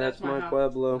 raka. That's my my house.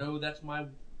 Pueblo. No, that's my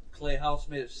clay house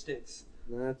made of sticks.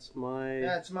 That's my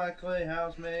That's my clay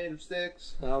house made of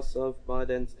sticks. house of mud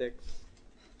and sticks.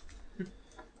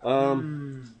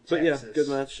 But yeah, Texas. good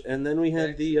match. And then we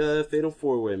had the Fatal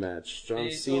 4-Way match. John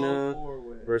Fatal Cena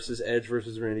four-way. versus Edge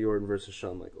versus Randy Orton versus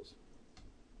Shawn Michaels.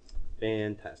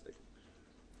 Fantastic.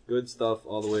 Good stuff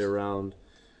all the way around.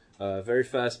 Very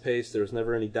fast paced. There was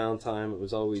never any downtime. It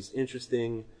was always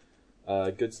interesting,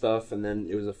 good stuff. And then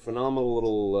it was a phenomenal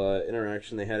little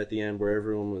interaction they had at the end where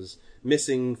everyone was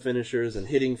missing finishers and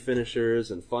hitting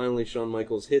finishers. And finally, Shawn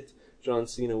Michaels hit John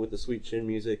Cena with the sweet chin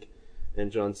music,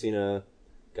 and John Cena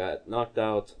got knocked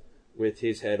out with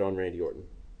his head on Randy Orton.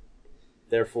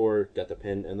 Therefore, got the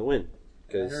pin and the win.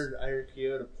 I heard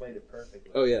Kyoto played it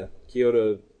perfectly. Oh yeah,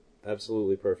 Kyoto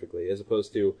absolutely perfectly, as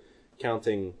opposed to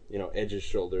counting, Edge's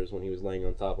shoulders when he was laying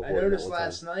on top of Orton. I noticed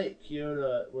last night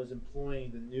Kyoto was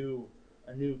employing a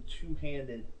new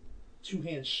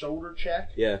two-hand shoulder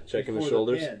check. Yeah, checking the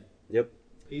shoulders. pin. Yep.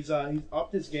 He's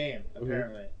upped his game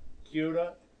apparently.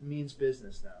 Kyoto means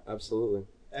business now. Absolutely.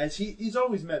 As he's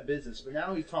always meant business, but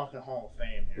now he's talking Hall of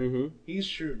Fame here. Mm-hmm. He's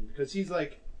shrewd because he's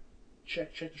like,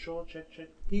 check the shoulder, check.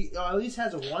 He at least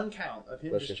has a one count of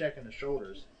him just checking the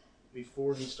shoulders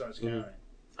before he starts counting.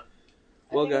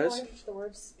 Well, I think guys. I'm going to the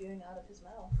words spewing out of his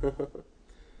mouth.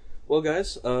 Well,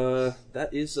 guys, that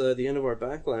is the end of our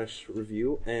Backlash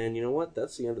review, and you know what?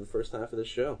 That's the end of the first half of the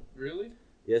show. Really?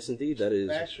 Yes, indeed, that is.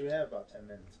 Actually, we have about 10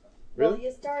 minutes. Really? Well,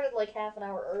 you started like half an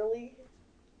hour early.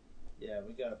 Yeah,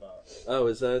 we got about. Oh,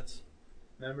 is that?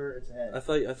 Remember, it's ahead. I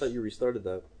thought you restarted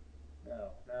that.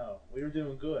 No, we were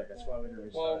doing good. That's why we didn't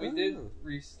restart. Well, we did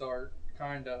restart,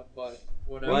 kinda, but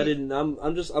whatever. Well, I didn't.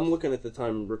 I'm looking at the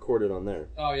time recorded on there.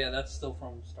 Oh yeah, that's still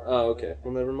from start. Oh, okay.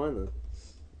 Well, never mind then.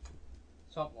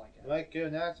 Something like that. Like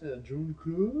announcement of June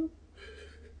Club.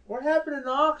 What happened to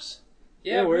Knox?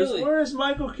 Yeah, really. Where is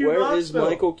Michael Q. Where Knoxville? is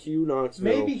Michael Q. Knoxville?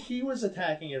 Maybe he was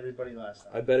attacking everybody last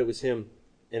time. I bet it was him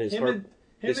and his Him and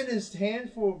his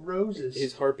handful of roses.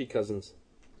 his harpy cousins,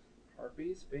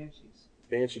 Harpies, banshees.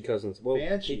 banshee cousins. Well, he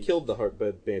Banshees. killed the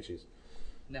banshees.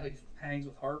 Now he hangs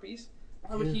with harpies.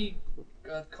 Why would he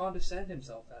condescend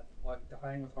himself to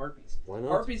hang with harpies? Why not?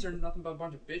 Harpies are nothing but a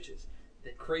bunch of bitches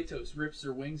that Kratos rips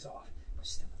their wings off. But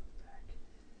still back.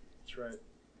 That's right.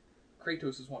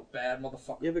 Kratos is one bad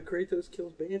motherfucker. Yeah, but Kratos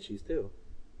kills banshees too.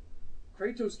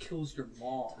 Kratos kills your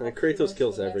mom. Kratos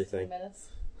kills For the next everything. 10 minutes.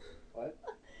 What?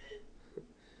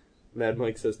 Mad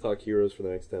Mike says talk heroes for the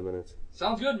next 10 minutes.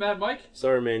 Sounds good, Mad Mike.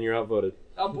 Sorry, man, you're outvoted.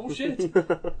 Oh, bullshit.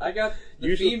 I got the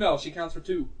Usually- female. She counts for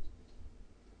 2.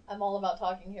 I'm all about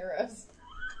talking heroes.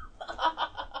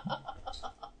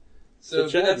 So,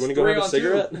 Chad, that's want to go 3 have a on 2.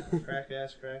 cigarette?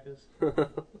 Crack-ass crackers.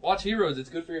 Watch Heroes. It's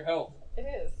good for your health. It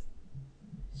is.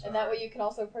 And that way you can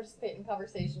also participate in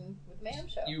conversation with Mayhem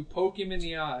Show. You poke him in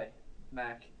the eye,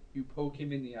 Mac. You poke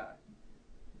him in the eye.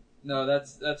 No,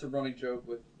 that's a running joke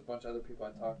with a bunch of other people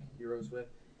I talk Heroes with.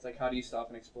 It's like, how do you stop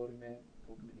an exploding man?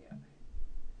 Poke him in the eye.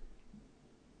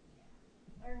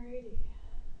 Alrighty.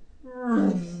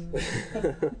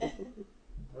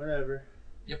 Whatever.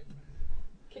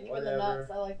 Kick him in the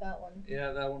nuts. I like that one.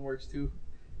 Yeah, that one works too.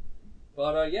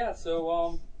 But yeah,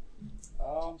 so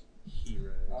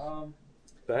Heroes.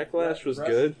 Backlash was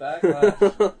Wrest- good.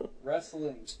 Backlash.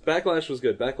 Wrestling. Backlash was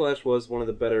good. Backlash was one of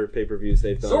the better pay-per-views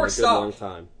they've done in a good Shortstop. long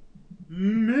time.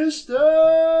 Mr.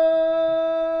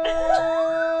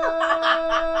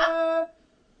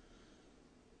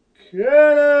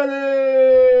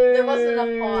 Kennedy! There wasn't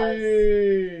enough pause.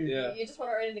 Yeah. You just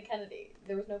went right into Kennedy.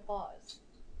 There was no pause.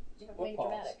 You have to What make it pause?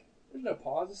 dramatic. There's no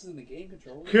pause. This is in the game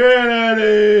control.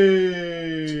 Kennedy!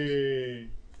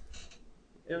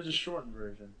 It was a shortened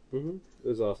version. Mm-hmm. It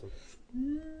was awesome.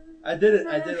 I did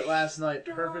it last night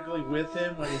perfectly with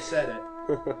him when he said it.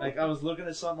 Like, I was looking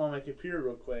at something on my computer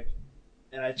real quick,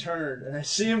 and I turned, and I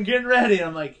see him getting ready, and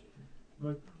I'm like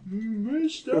Mr.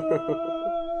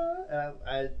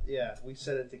 And we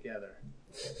said it together.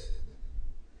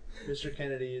 Mr.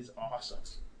 Kennedy is awesome.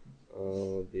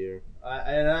 Oh, dear.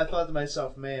 I thought to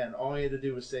myself, man, all he had to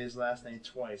do was say his last name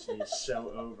twice, and he's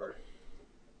so over.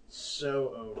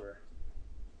 So over.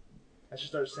 I should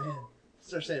start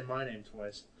saying my name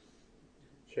twice.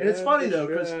 And it's funny, though,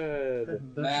 because... Chad.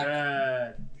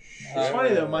 It's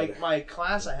funny, though, my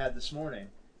class I had this morning,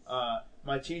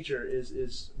 my teacher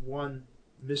is one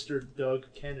Mr. Doug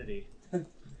Kennedy.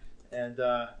 And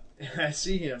I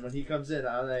see him when he comes in,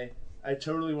 and I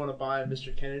totally want to buy a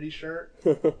Mr. Kennedy shirt,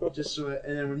 just so.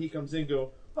 And then when he comes in,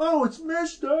 go, oh, it's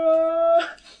Mr.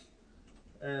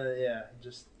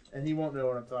 And he won't know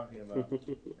what I'm talking about.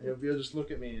 He'll just look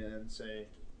at me and say,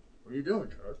 "What are you doing,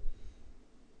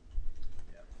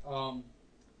 Charles?"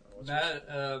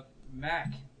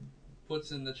 Mac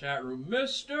puts in the chat room,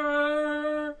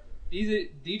 Mr.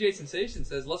 DJ Sensation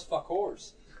says, "Let's fuck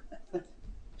whores."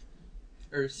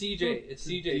 Or CJ, it's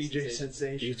CJ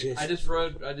Sensation. DJ. I just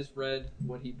read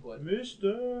what he put.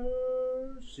 Mr.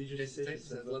 CJ Sensation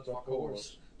says, "Let's fuck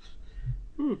whores."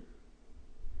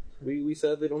 We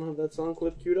sadly don't have that song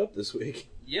clip queued up this week.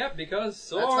 Yep,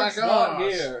 because my Sorg's not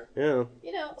cause. here. Yeah.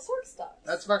 You know, Sorg sucks.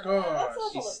 That's my That's course. awful.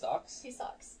 He sucks. He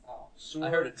sucks. Oh, I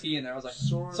heard a T in there. I was like,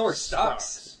 Sorg Sorg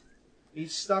sucks. He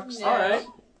sucks. No. Alright.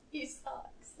 He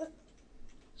sucks.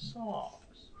 Songs.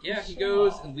 Yeah, he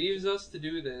goes and leaves us to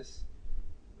do this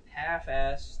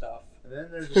half-ass stuff. And then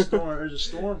there's a storm. There's a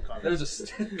storm coming. There's a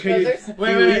Can you, There's-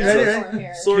 wait, there's ready, a ready? storm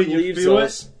here. Sorg Can you leaves feel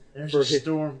us. it? There's for a his-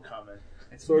 storm coming.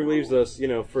 Sorg leaves us,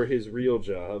 for his real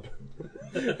job.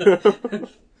 It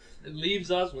leaves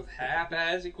us with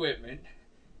half-ass equipment.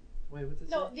 Wait, what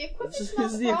No, the equipment's This not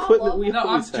is the the problem. equipment we No, I'm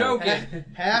always have. joking.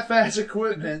 Half-ass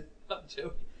equipment. I'm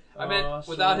joking. I meant Oh,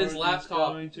 without his Sorg is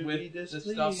laptop going to be with the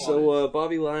displeased. stuff on So,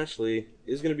 Bobby Lashley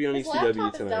is going to be on His ECW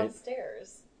laptop is tonight.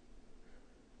 downstairs.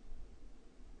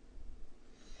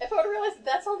 If I would have realized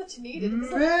that's all that you needed,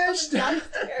 his laptop is Missed.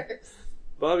 downstairs.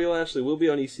 Bobby Lashley will be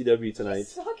on ECW I tonight.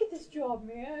 suck at this job,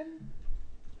 man.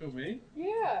 it. Who, me?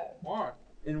 Yeah. Why?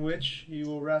 In which he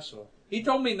will wrestle. He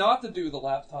told me not to do the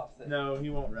laptop thing. No, he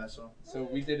won't wrestle. So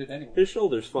we did it anyway. His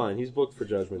shoulder's fine. He's booked for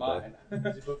Judgment Day. Mine.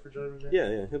 Is he booked for Judgment Day?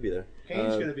 Yeah, he'll be there.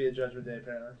 Kane's Uh, gonna be at Judgment Day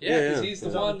apparently. Yeah, because Yeah. he's the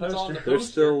He's on one the that's on the poster. They're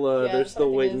poster. still Yeah, they're the still funny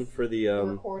thing waiting is, for the The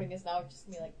recording is now just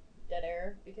gonna be like dead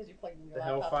air because you plugged in your The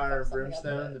laptop. Hellfire and and fucked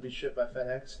something up Brimstone to with be shipped by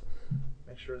FedEx.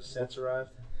 Make sure the sets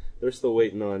arrived. they're still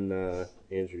waiting on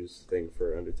Andrew's thing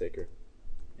for Undertaker.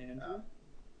 Andrew?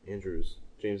 Andrews.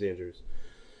 James Andrews.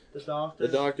 The Doctor.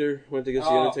 The Doctor went to go see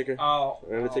Undertaker.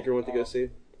 Undertaker went to go oh. see.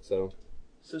 So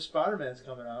So Spider-Man's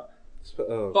coming out.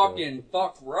 oh, Fucking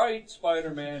fuck right,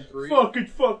 Spider-Man 3. Fucking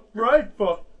fuck right,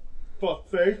 fuck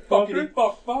face, Fucking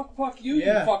fuck you,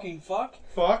 Yeah. you fucking fuck.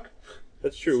 fuck.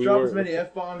 that's true. We Drop as many weren't,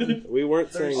 F-bombs. we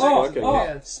weren't There's saying Oh, fuck oh. anymore.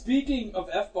 Yeah. Speaking of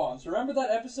F-bombs, remember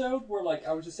that episode where like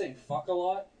I was just saying fuck a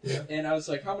lot? Yeah. And I was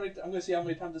like, I'm gonna see how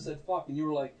many times I said fuck, and you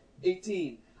were like,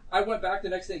 18. I went back the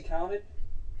next day and counted.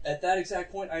 At that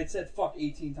exact point, I had said fuck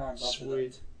 18 times. After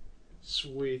that.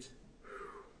 Sweet.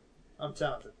 I'm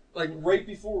talented. Like right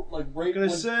before, like right Gonna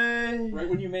when, say right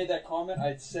when you made that comment, I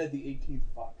had said the 18th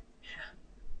fuck.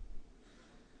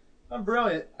 I'm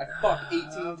brilliant. I fucked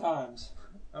 18 times.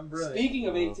 I'm brilliant. Speaking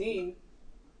of 18,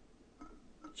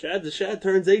 Chad the Shad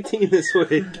turns 18 this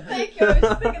week. Thank you. I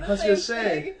was thinking I the was same gonna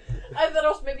say. thing. I thought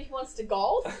also maybe he wants to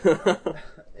golf.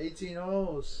 18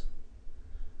 holes.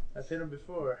 I've hit them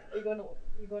before. Are you going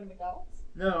to McDonald's?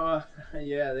 No,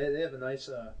 yeah, they have a nice.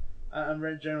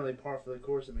 I'm generally par for the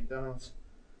course at McDonald's.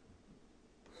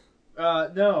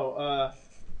 No,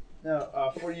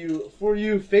 for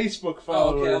you Facebook oh,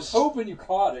 okay, I was followers. hoping you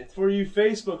caught it. For you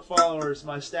Facebook followers,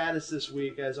 my status this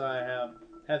week, as I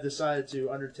have decided to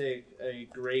undertake a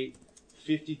great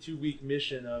 52-week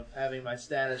mission of having my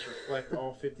status reflect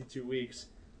all 52 weeks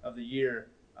of the year.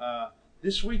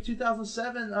 This week,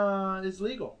 2007, is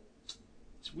legal.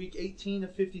 It's week 18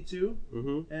 of 52,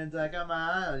 Mm-hmm. and I got my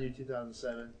eye on you,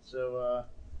 2007. So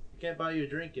I can't buy you a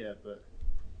drink yet, but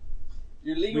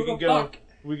You're we legal can to go. fuck.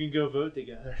 We can go vote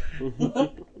together.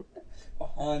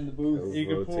 Behind the booth. You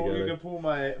can Vote pull. You together. can pull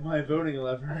my voting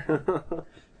lever,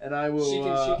 and I will. She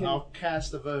can- I'll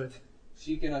cast a vote.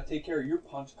 She can take care of your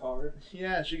punch card.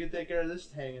 Yeah, she can take care of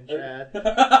this hanging Chad.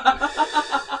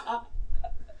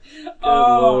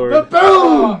 Lord.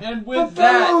 Ba-boom! And with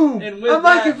that, Ba-boom! and with I'm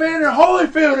that, Mike Evander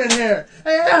Holyfield in here.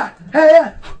 Hey, yeah, hey,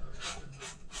 yeah.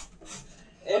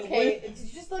 and Okay, did you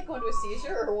just like go into a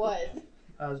seizure or what?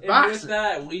 I was with boxing.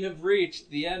 that, we have reached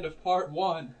the end of part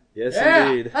 1. Yes, Yeah.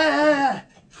 indeed. Hey, hey,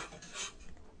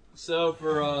 So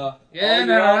for yeah. all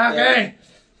you out there, Okay.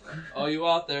 all you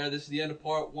out there, this is the end of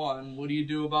part 1. What do you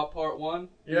do about part 1?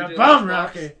 You're a DJ bum, Lunchbox?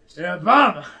 Rocky. You're a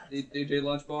bum. DJ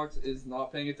Lunchbox is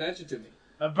not paying attention to me.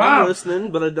 A I'm bum.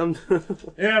 listening, but I don't.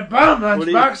 You're a bum, What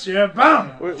do you- Lunchbox. You're a bum.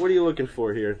 What are you looking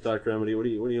for here, Doc Remedy? What are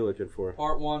you looking for?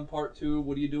 Part 1, part 2,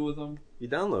 what do you do with them? You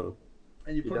download them.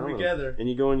 And you You put them download 'em. together. And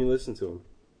you go and you listen to them.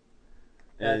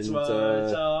 That's and, what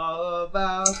it's all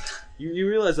about. You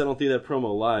realize I don't do that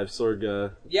promo live, Sorg.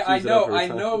 Yeah, I sees it up know, every I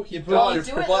time. know. He You Well, does,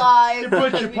 do it but live. You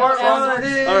put your We part don't have one to-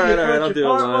 in. Alright, You alright, I'll put do your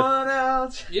it part live. one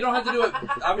out. You don't have to do it.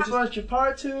 I was You just put your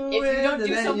part two If you in, don't and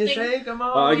do then something- you shake them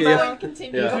all Oh, I Keep get- around. going,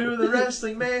 continue. Yeah. You do the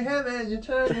wrestling mayhem and you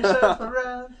turn yourself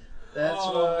around. That's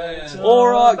Oh, what man. it's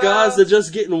Alright, guys, about. they're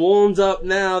just getting warmed up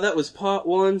now. That was part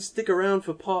 1. Stick around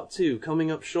for part 2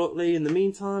 coming up shortly. In the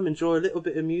meantime, enjoy a little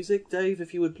bit of music. Dave,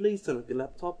 if you would please turn up your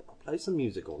laptop, I'll play some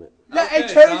music on it. Let Okay, me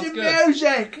turn sounds the good.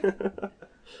 music.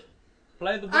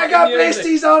 play the I got music.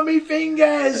 blisters on me It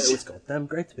fingers. was goddamn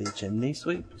great to be a chimney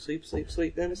sweep. Sleep, sleep,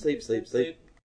 sleep, then sleep, sleep, sleep.